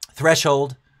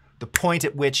 Threshold, the point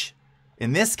at which,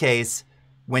 in this case,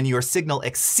 when your signal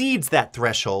exceeds that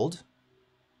threshold,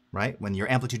 right? When your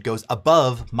amplitude goes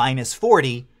above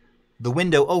 -40, the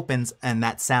window opens and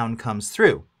that sound comes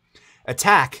through.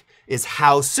 Attack is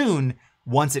how soon,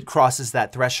 once it crosses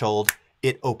that threshold,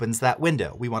 it opens that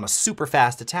window. We want a super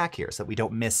fast attack here so that we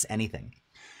don't miss anything.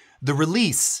 The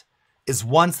release is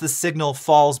once the signal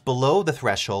falls below the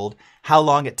threshold, how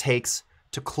long it takes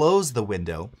to close the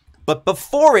window. But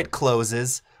before it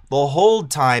closes, the hold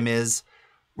time is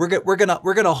we're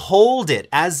gonna hold it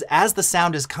as the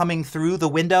sound is coming through the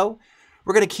window.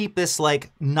 We're gonna keep this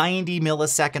like 90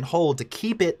 millisecond hold to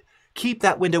keep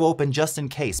that window open just in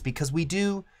case, because we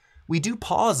do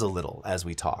pause a little as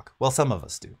we talk. Well, some of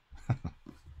us do.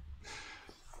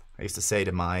 I used to say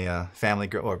to my family,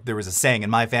 or there was a saying in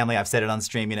my family, I've said it on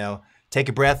stream, you know, take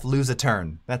a breath, lose a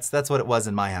turn. That's what it was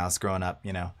in my house growing up,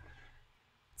 you know.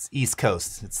 It's East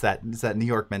Coast. It's that New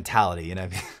York mentality, you know.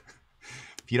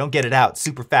 If you don't get it out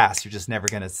super fast, you're just never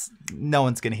gonna, no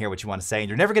one's gonna hear what you want to say, and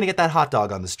you're never gonna get that hot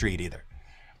dog on the street either.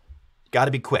 Got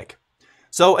to be quick.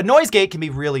 So a noise gate can be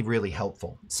really, really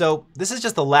helpful. So this is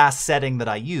just the last setting that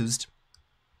I used.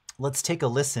 Let's take a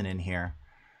listen in here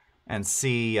and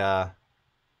see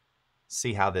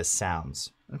how this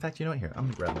sounds. In fact, you know what? Here,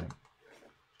 I'm gonna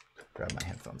grab my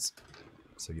headphones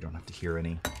so you don't have to hear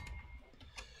any.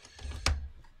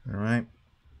 All right,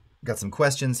 got some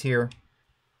questions here.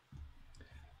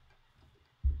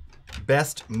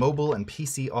 Best mobile and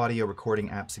PC audio recording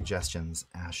app suggestions,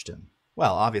 Ashton.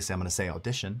 Well, obviously I'm going to say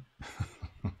Audition.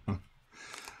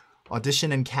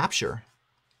 Audition and Capture.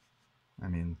 I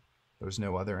mean, there's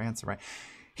no other answer, right?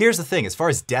 Here's the thing, as far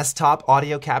as desktop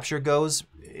audio capture goes,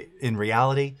 in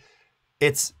reality,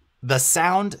 it's the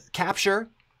sound capture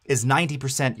is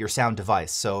 90% your sound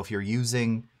device. So if you're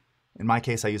using, in my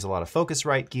case, I use a lot of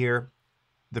Focusrite gear.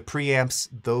 The preamps,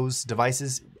 those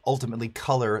devices ultimately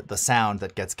color the sound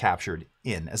that gets captured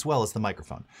in, as well as the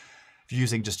microphone. If you're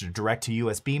using just a direct to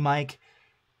USB mic,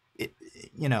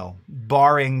 you know,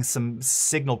 barring some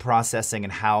signal processing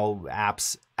and how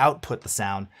apps output the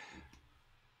sound,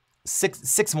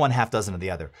 six one, half dozen of the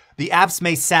other. The apps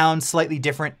may sound slightly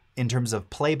different in terms of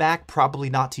playback, probably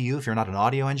not to you if you're not an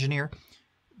audio engineer.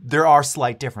 There are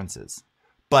slight differences,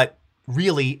 but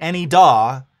really any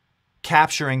DAW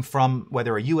capturing from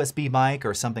whether a USB mic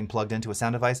or something plugged into a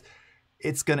sound device,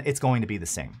 it's going to be the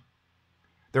same.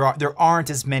 There aren't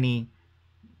as many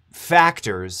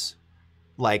factors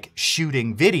like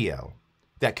shooting video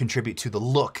that contribute to the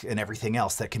look and everything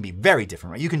else that can be very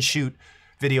different, right? You can shoot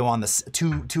video on the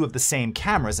two of the same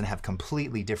cameras and have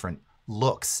completely different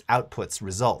looks, outputs,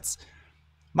 results.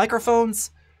 Microphones,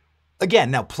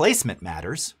 again, now placement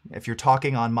matters. If you're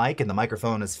talking on mic and the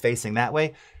microphone is facing that way,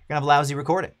 you're gonna have lousy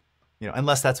recording, you know,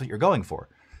 unless that's what you're going for.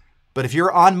 But if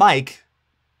you're on mic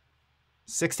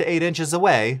 6 to 8 inches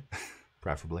away,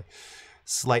 preferably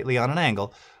slightly on an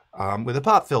angle, with a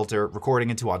pop filter, recording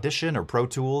into Audition or Pro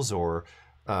Tools or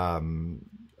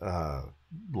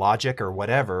Logic or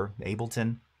whatever,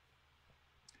 Ableton.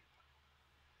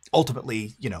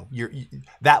 Ultimately, you know,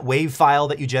 that wave file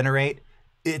that you generate,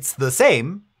 it's the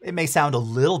same. It may sound a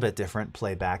little bit different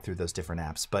playback through those different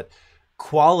apps, but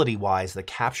quality-wise, the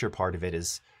capture part of it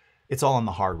it's all on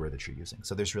the hardware that you're using.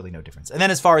 So there's really no difference. And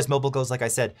then as far as mobile goes, like I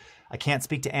said, I can't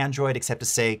speak to Android except to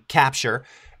say capture.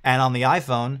 And on the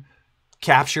iPhone,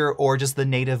 capture or just the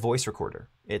native voice recorder.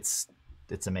 It's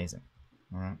amazing.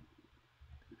 All right.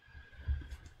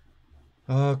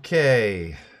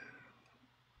 Okay.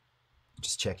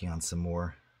 Just checking on some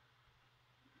more.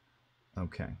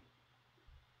 Okay.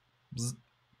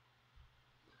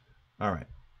 All right.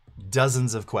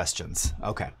 Dozens of questions.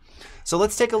 Okay. So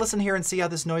let's take a listen here and see how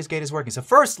this noise gate is working. So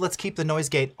first, let's keep the noise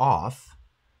gate off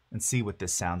and see what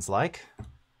this sounds like.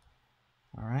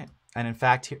 All right. And in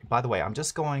fact, here, by the way, I'm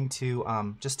just going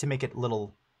to, just to make it a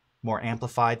little more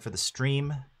amplified for the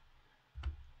stream,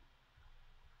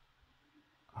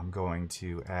 I'm going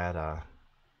to add a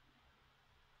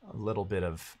little bit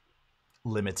of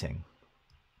limiting,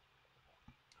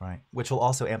 right? Which will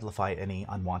also amplify any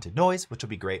unwanted noise, which will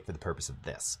be great for the purpose of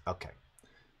this. Okay,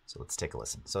 so let's take a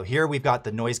listen. So here we've got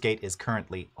the noise gate is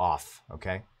currently off,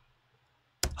 okay?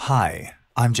 Hi,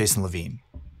 I'm Jason Levine,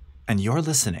 and you're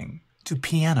listening to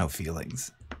Piano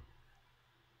Feelings.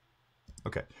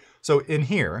 Okay, so in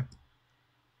here,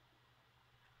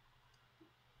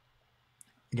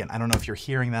 again, I don't know if you're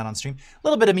hearing that on stream. A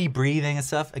little bit of me breathing and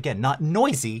stuff. Again, not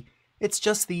noisy. It's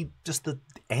just the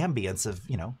ambience of,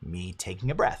 you know, me taking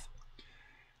a breath.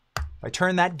 If I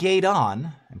turn that gate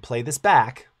on and play this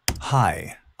back.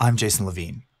 Hi, I'm Jason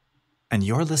Levine, and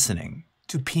you're listening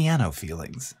to Piano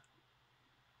Feelings.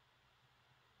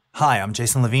 Hi, I'm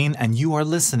Jason Levine, and you are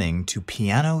listening to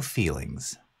Piano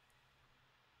Feelings.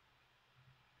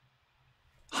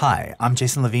 Hi, I'm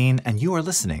Jason Levine, and you are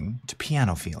listening to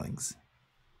Piano Feelings.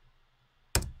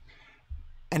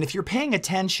 And if you're paying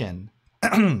attention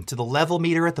to the level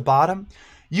meter at the bottom,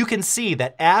 you can see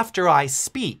that after I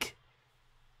speak,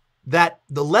 that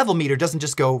the level meter doesn't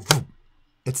just go,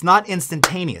 it's not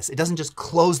instantaneous. It doesn't just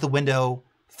close the window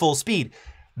full speed.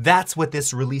 That's what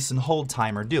this release and hold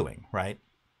time are doing, right?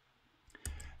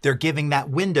 They're giving that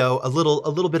window a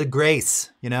little bit of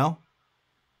grace, you know?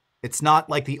 It's not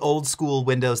like the old school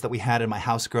windows that we had in my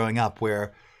house growing up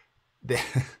where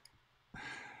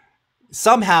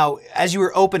somehow, as you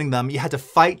were opening them, you had to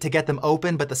fight to get them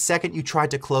open, but the second you tried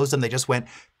to close them, they just went,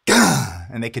 gah,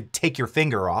 and they could take your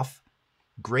finger off.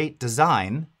 Great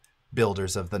design,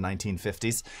 builders of the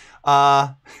 1950s.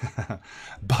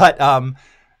 But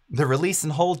the release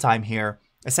and hold time here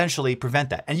essentially prevent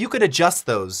that. And you could adjust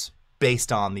those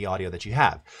based on the audio that you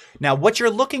have. Now, what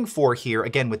you're looking for here,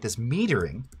 again, with this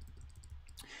metering,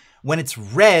 when it's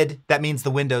red, that means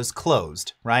the window's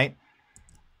closed, right?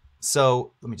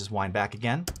 So let me just wind back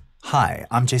again. Hi,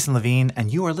 I'm Jason Levine,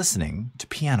 and you are listening to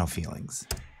Piano Feelings.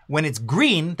 When it's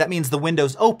green, that means the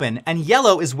window's open, and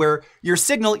yellow is where your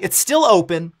signal, it's still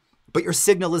open, but your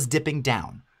signal is dipping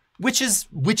down, which is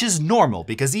normal,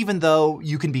 because even though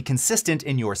you can be consistent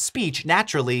in your speech,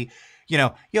 naturally, you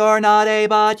know, you're not a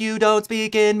bot, you don't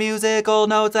speak in musical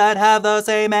notes that have the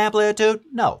same amplitude.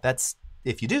 No, that's,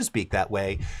 if you do speak that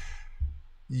way,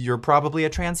 you're probably a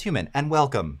transhuman, and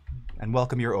welcome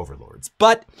your overlords.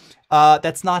 But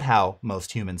that's not how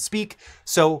most humans speak.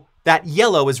 So that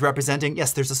yellow is representing,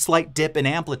 yes, there's a slight dip in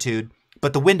amplitude,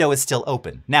 but the window is still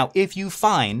open. Now, if you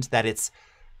find that it's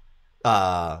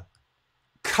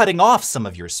cutting off some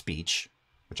of your speech,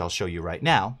 which I'll show you right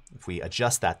now, if we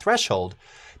adjust that threshold,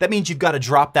 that means you've got to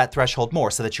drop that threshold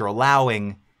more so that you're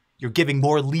giving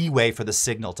more leeway for the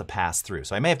signal to pass through.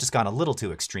 So I may have just gone a little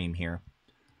too extreme here.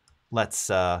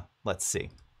 Let's see.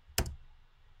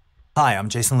 Hi, I'm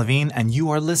Jason Levine, and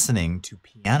you are listening to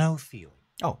Piano Feeling.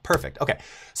 Oh, perfect. Okay,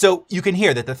 so you can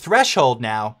hear that the threshold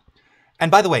now,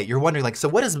 and by the way, you're wondering, like, so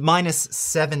what does minus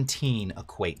 17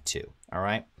 equate to? All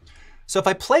right. So if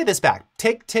I play this back,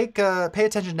 pay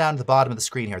attention down to the bottom of the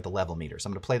screen here at the level meter. So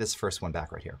I'm going to play this first one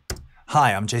back right here.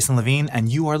 Hi, I'm Jason Levine, and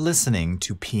you are listening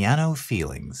to Piano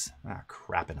Feelings. Ah,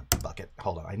 crap in a bucket.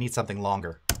 Hold on, I need something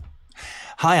longer.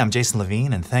 Hi, I'm Jason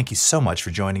Levine, and thank you so much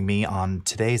for joining me on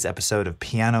today's episode of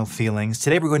Piano Feelings.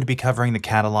 Today we're going to be covering the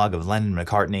catalog of Lennon,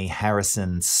 McCartney,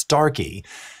 Harrison, Starkey,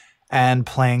 and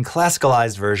playing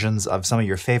classicalized versions of some of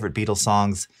your favorite Beatles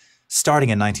songs, starting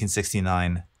in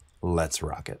 1969. Let's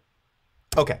rock it.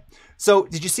 Okay, so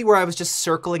did you see where I was just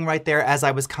circling right there as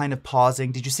I was kind of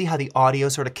pausing? Did you see how the audio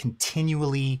sort of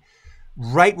continually,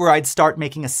 right where I'd start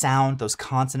making a sound, those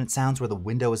consonant sounds where the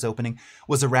window is opening,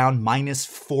 was around minus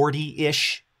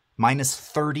 40-ish, minus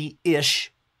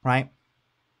 30-ish, right?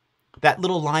 That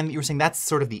little line that you were seeing, that's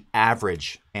sort of the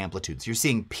average amplitude. So you're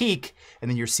seeing peak, and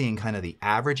then you're seeing kind of the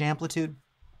average amplitude.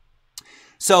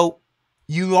 So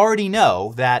you already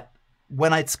know that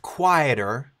when it's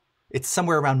quieter, it's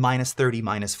somewhere around minus 30,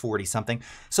 minus 40 something.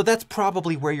 So that's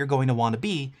probably where you're going to want to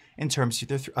be in terms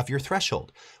of your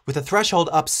threshold. With the threshold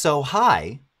up so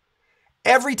high,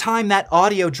 every time that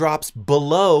audio drops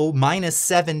below minus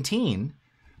 17,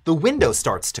 the window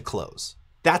starts to close.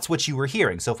 That's what you were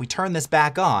hearing. So if we turn this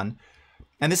back on,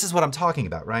 and this is what I'm talking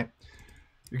about, right?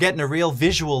 You're getting a real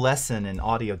visual lesson in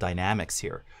audio dynamics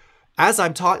here. As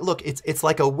I'm talking, look, it's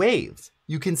like a wave.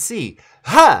 You can see,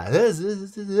 getting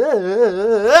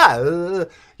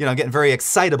very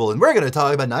excitable. And we're going to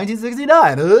talk about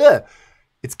 1969.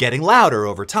 It's getting louder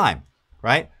over time,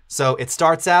 right? So it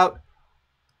starts out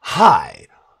high,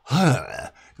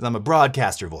 because I'm a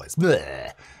broadcaster voice,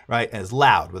 right? And it's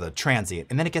loud with a transient.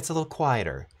 And then it gets a little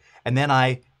quieter. And then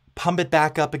I pump it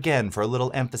back up again for a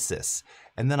little emphasis.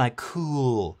 And then I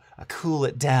cool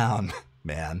it down.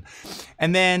 man.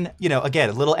 And then, you know, again,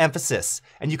 a little emphasis.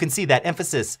 And you can see that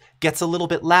emphasis gets a little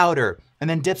bit louder and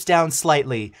then dips down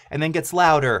slightly and then gets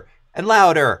louder and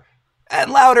louder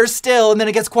and louder still. And then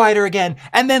it gets quieter again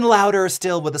and then louder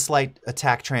still with a slight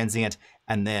attack transient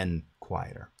and then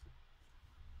quieter.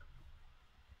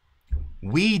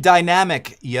 We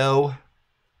dynamic, yo.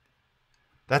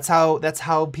 That's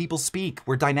how people speak.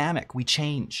 We're dynamic. We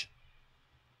change.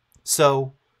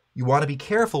 So you want to be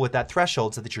careful with that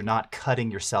threshold so that you're not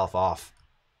cutting yourself off.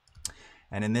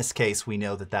 And in this case, we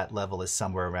know that that level is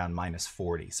somewhere around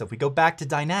 -40. So if we go back to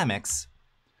dynamics,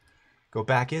 go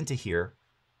back into here.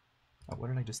 Oh, what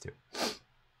did I just do?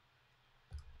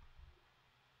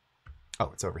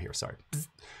 Oh, it's over here. Sorry.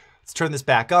 Let's turn this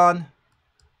back on.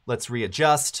 Let's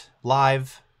readjust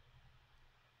live.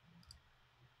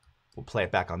 We'll play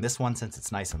it back on this one since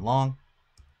it's nice and long.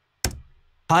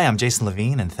 Hi, I'm Jason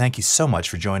Levine, and thank you so much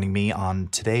for joining me on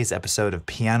today's episode of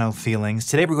Piano Feelings.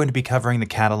 Today we're going to be covering the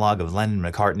catalog of Lennon,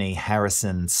 McCartney,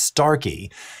 Harrison,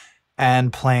 Starkey,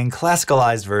 and playing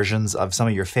classicalized versions of some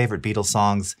of your favorite Beatles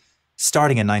songs,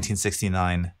 starting in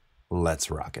 1969. Let's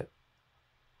rock it.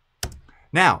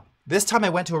 Now, this time I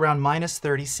went to around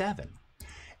 -37.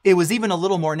 It was even a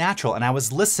little more natural, and I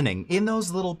was listening in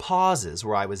those little pauses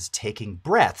where I was taking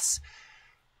breaths.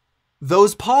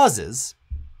 Those pauses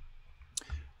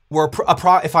were,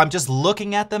 if I'm just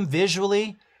looking at them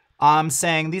visually, I'm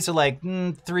saying these are like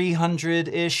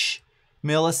 300-ish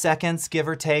milliseconds, give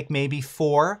or take, maybe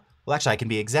 4. Well, actually, I can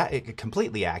be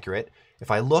completely accurate.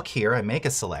 If I look here, I make a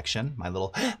selection, my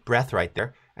little breath right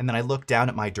there, and then I look down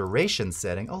at my duration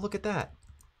setting. Oh, look at that.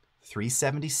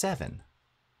 377.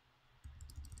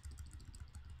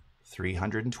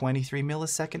 323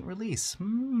 millisecond release.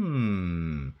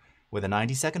 With a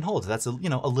 90-second hold. So that's a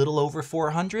little over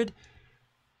 400.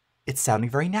 It's sounding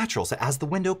very natural. So as the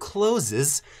window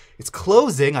closes, it's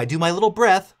closing. I do my little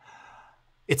breath.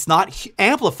 It's not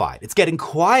amplified. It's getting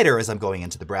quieter as I'm going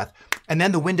into the breath. And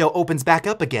then the window opens back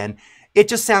up again. It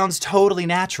just sounds totally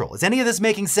natural. Is any of this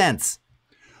making sense?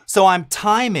 So I'm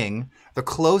timing the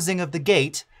closing of the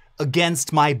gate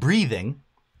against my breathing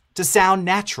to sound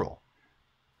natural.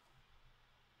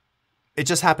 It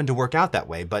just happened to work out that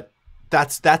way, but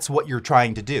that's what you're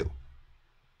trying to do,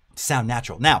 to sound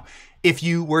natural. Now, if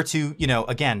you were to,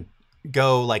 again,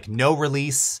 go like no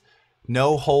release,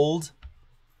 no hold,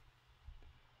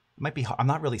 it might be, I'm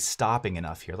not really stopping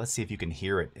enough here. Let's see if you can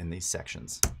hear it in these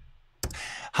sections.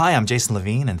 Hi, I'm Jason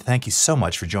Levine, and thank you so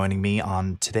much for joining me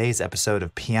on today's episode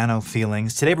of Piano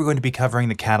Feelings. Today we're going to be covering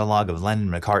the catalog of Lennon,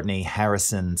 McCartney,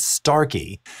 Harrison,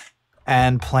 Starkey,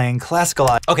 and playing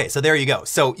classicalized. Okay, so there you go.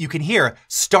 So you can hear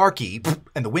Starkey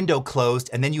and the window closed,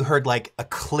 and then you heard like a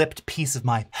clipped piece of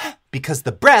my, because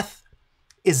the breath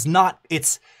is not,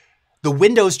 the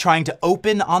window's trying to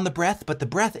open on the breath, but the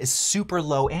breath is super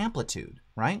low amplitude,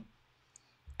 right?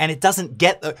 And it doesn't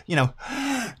get,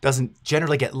 doesn't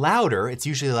generally get louder. It's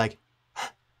usually like,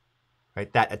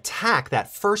 right? That attack,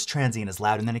 that first transient is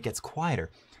loud, and then it gets quieter.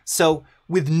 So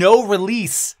with no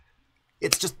release,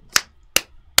 it's just,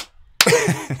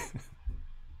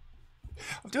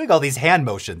 I'm doing all these hand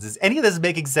motions. Is any of this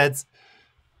making sense?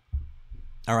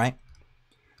 All right.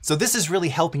 So this is really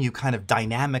helping you kind of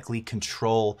dynamically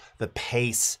control the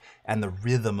pace and the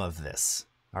rhythm of this.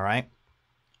 All right.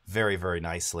 Very, very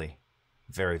nicely.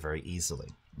 Very, very easily.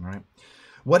 All right.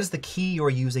 What is the key you're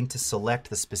using to select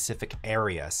the specific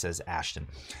area, says Ashton.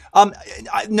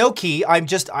 No key. I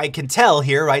can tell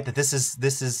here, right, that this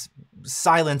is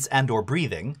silence and or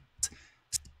breathing.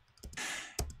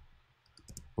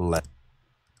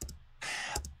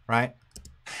 Right?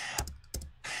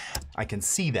 I can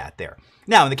see that there.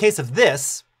 Now, in the case of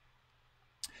this,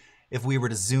 if we were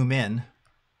to zoom in,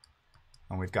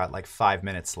 and we've got like 5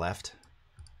 minutes left,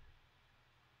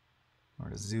 or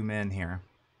to zoom in here,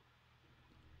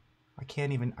 I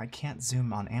can't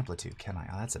zoom on amplitude, can I?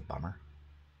 Oh, that's a bummer.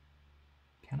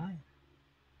 Can I?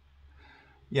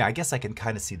 Yeah, I guess I can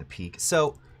kind of see the peak.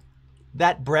 So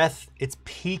that breath, it's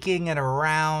peaking at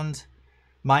around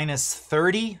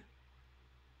 -30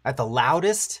 at the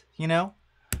loudest,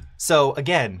 So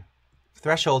again,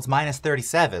 threshold's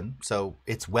 -37, so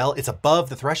it's above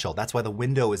the threshold. That's why the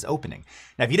window is opening.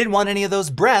 Now, if you didn't want any of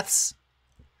those breaths,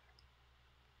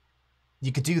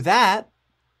 you could do that,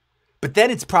 but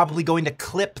then it's probably going to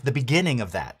clip the beginning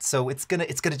of that. So it's gonna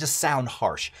just sound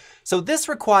harsh. So this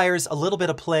requires a little bit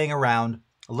of playing around,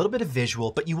 a little bit of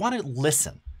visual, but you want to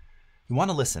listen. You want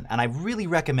to listen, and I really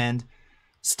recommend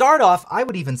I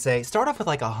would even say, start off with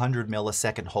like 100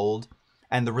 millisecond hold,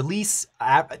 and the release,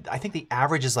 I think the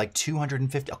average is like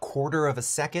 250, a quarter of a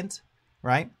second,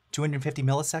 right? 250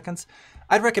 milliseconds.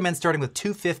 I'd recommend starting with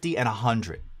 250 and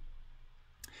 100.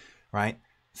 right?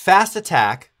 Fast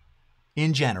attack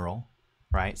in general,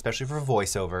 right? Especially for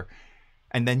voiceover.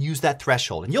 And then use that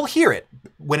threshold. And you'll hear it.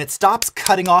 When it stops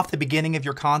cutting off the beginning of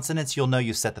your consonants, you'll know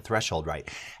you set the threshold right.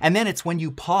 And then it's when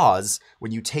you pause,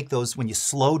 when you take those, when you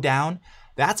slow down,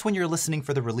 that's when you're listening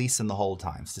for the release and the hold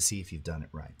times to see if you've done it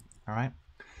right. All right?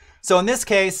 So in this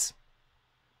case,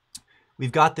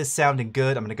 we've got this sounding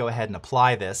good. I'm going to go ahead and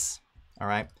apply this. All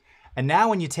right? And now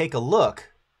when you take a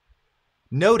look,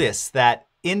 notice that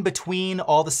in between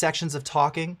all the sections of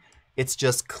talking, it's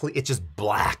just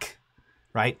black.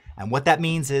 Right? And what that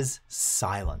means is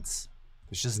silence.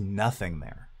 There's just nothing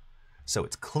there. So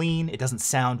it's clean. It doesn't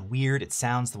sound weird. It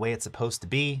sounds the way it's supposed to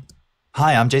be.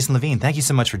 Hi, I'm Jason Levine. Thank you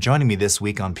so much for joining me this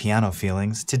week on Piano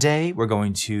Feelings. Today, we're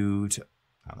going to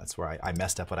oh, that's where I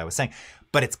messed up what I was saying.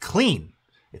 But it's clean.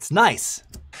 It's nice.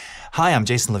 Hi, I'm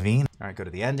Jason Levine. All right, go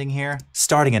to the ending here.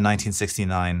 Starting in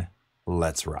 1969,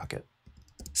 let's rock it.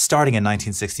 Starting in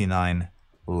 1969,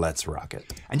 let's rock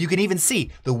it. And you can even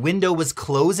see the window was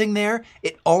closing there.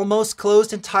 It almost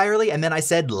closed entirely. And then I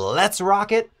said, let's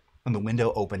rock it. And the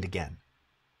window opened again.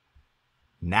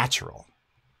 Natural.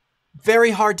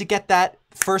 Very hard to get that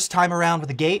first time around with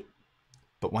a gate.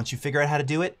 But once you figure out how to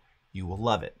do it, you will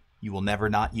love it. You will never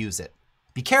not use it.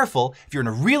 Be careful if you're in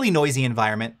a really noisy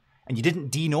environment and you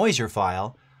didn't denoise your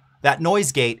file, that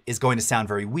noise gate is going to sound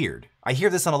very weird. I hear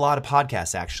this on a lot of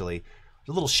podcasts, actually. It's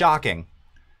a little shocking.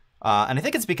 And I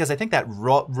think it's because I think that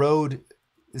Rode,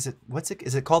 is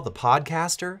it called the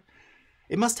Podcaster?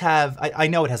 It must have, I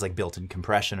know it has like built-in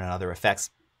compression and other effects,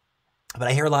 but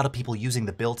I hear a lot of people using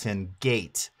the built-in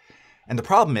gate. And the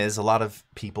problem is a lot of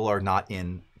people are not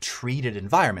in treated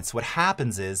environments. What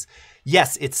happens is,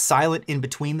 yes, it's silent in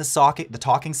between the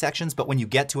talking sections, but when you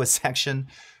get to a section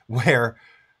where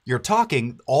you're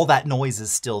talking, all that noise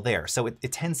is still there. So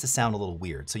it tends to sound a little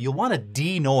weird. So you'll want to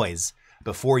denoise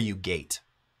before you gate.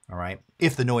 All right,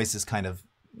 if the noise is kind of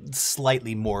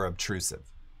slightly more obtrusive,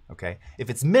 okay? If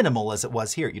it's minimal as it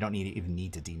was here, you don't even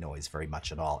need to denoise very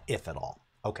much at all, if at all.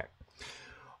 Okay.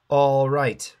 All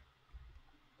right.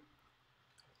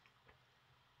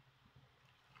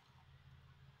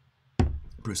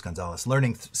 Bruce Gonzalez,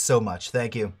 learning so much.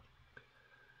 Thank you.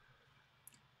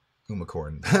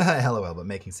 Umacorn. LOL, but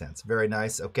making sense. Very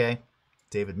nice. Okay.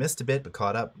 David missed a bit, but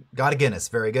caught up. Got a Guinness.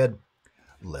 Very good.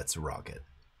 Let's rock it.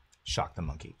 Shock the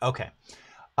monkey. Okay.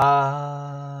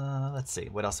 Let's see.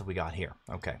 What else have we got here?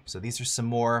 Okay. So these are some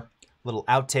more little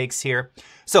outtakes here.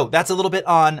 So that's a little bit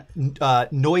on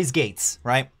noise gates,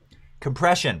 right?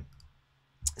 Compression.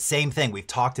 Same thing. We've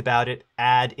talked about it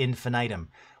ad infinitum.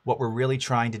 What we're really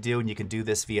trying to do, and you can do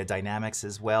this via dynamics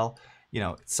as well. You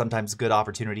know, sometimes a good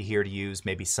opportunity here to use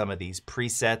maybe some of these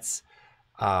presets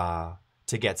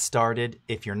to get started.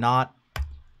 If you're not,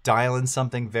 dial in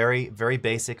something very, very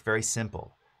basic, very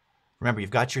simple. Remember,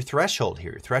 you've got your threshold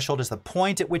here. Your threshold is the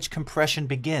point at which compression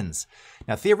begins.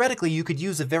 Now, theoretically, you could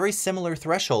use a very similar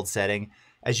threshold setting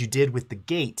as you did with the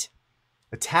gate.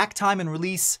 Attack time and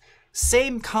release,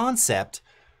 same concept.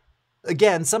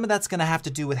 Again, some of that's going to have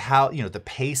to do with how, you know, the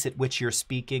pace at which you're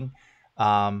speaking.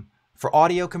 For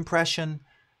audio compression,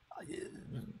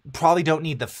 probably don't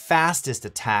need the fastest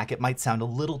attack. It might sound a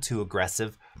little too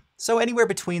aggressive. So anywhere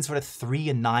between sort of 3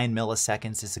 and 9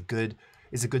 milliseconds is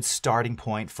a good starting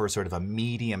point for sort of a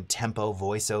medium tempo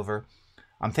voiceover.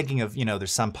 I'm thinking of, you know,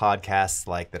 there's some podcasts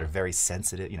like that are very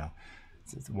sensitive, you know,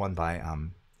 it's one by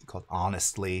called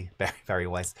Honestly, Barry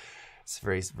Weiss. It's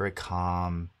very, very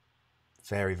calm,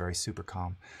 very, very super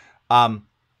calm.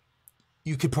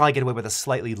 You could probably get away with a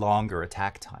slightly longer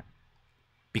attack time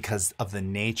because of the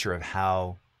nature of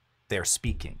how they're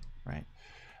speaking, right?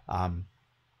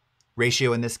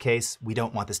 Ratio in this case, we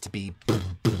don't want this to be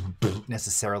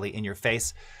necessarily in your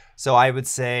face. So I would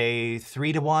say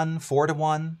 3-to-1,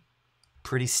 4-to-1,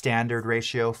 pretty standard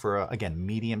ratio for, again,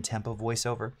 medium tempo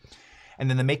voiceover. And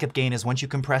then the makeup gain is once you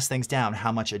compress things down,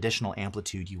 how much additional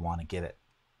amplitude you want to give it.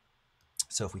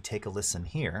 So if we take a listen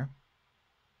here,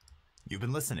 you've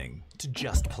been listening to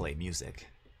Just Play Music.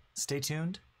 Stay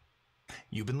tuned.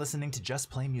 You've been listening to Just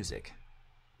Play Music.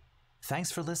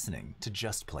 Thanks for listening to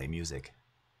Just Play Music.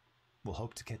 We'll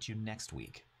hope to catch you next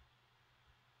week.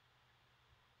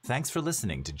 Thanks for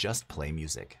listening to Just Play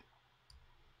Music.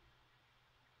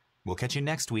 We'll catch you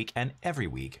next week and every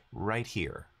week right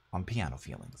here on Piano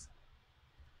Feelings.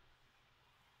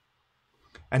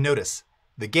 And notice,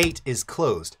 the gate is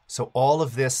closed. So all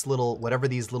of this little, whatever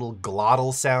these little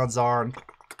glottal sounds are,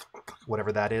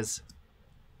 whatever that is,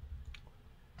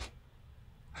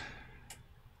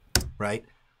 right?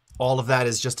 all of that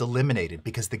is just eliminated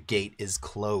because the gate is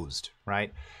closed,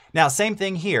 right? Now, same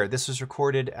thing here. This was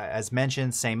recorded, as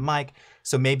mentioned, same mic.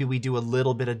 So maybe we do a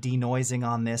little bit of denoising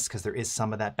on this because there is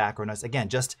some of that background noise. Again,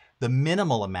 just the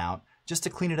minimal amount, just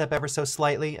to clean it up ever so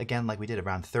slightly. Again, like we did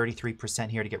around 33%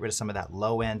 here to get rid of some of that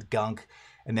low-end gunk,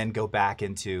 and then go back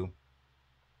into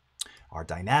our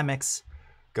dynamics.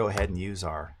 Go ahead and use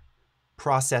our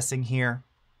processing here.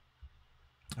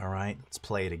 All right, let's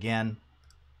play it again.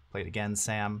 Play it again,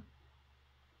 Sam.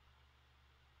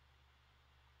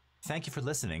 Thank you for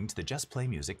listening to the Just Play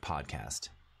Music podcast.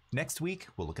 Next week,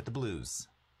 we'll look at the blues.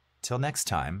 Till next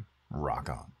time, rock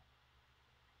on.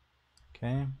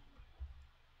 Okay.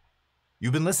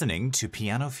 You've been listening to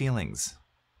Piano Feelings.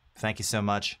 Thank you so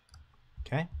much.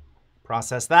 Okay.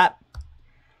 Process that.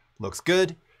 Looks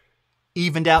good.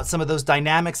 Evened out some of those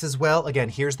dynamics as well. Again,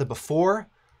 here's the before.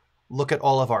 Look at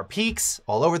all of our peaks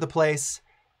all over the place.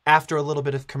 After a little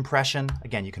bit of compression,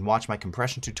 again, you can watch my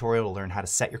compression tutorial to learn how to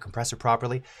set your compressor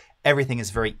properly. Everything is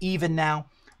very even now.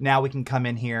 Now we can come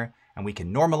in here and we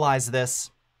can normalize this.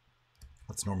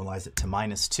 Let's normalize it to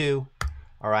 -2.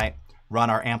 All right, run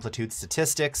our amplitude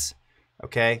statistics.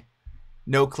 Okay,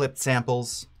 no clipped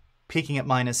samples, peaking at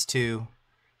 -2.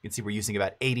 You can see we're using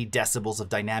about 80 decibels of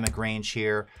dynamic range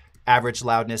here. Average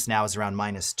loudness now is around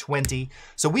 -20.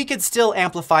 So we could still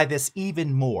amplify this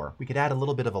even more. We could add a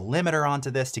little bit of a limiter onto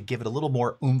this to give it a little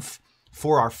more oomph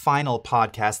for our final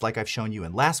podcast, like I've shown you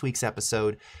in last week's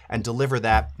episode, and deliver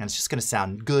that. And it's just going to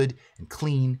sound good and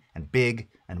clean and big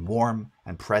and warm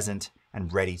and present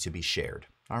and ready to be shared.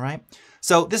 All right.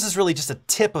 So this is really just a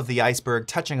tip of the iceberg,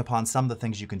 touching upon some of the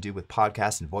things you can do with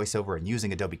podcasts and voiceover and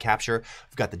using Adobe Capture.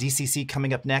 We've got the DCC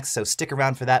coming up next, so stick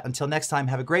around for that. Until next time,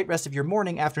 have a great rest of your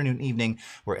morning, afternoon, evening,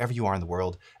 wherever you are in the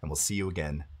world, and we'll see you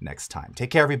again next time.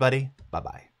 Take care, everybody.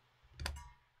 Bye-bye.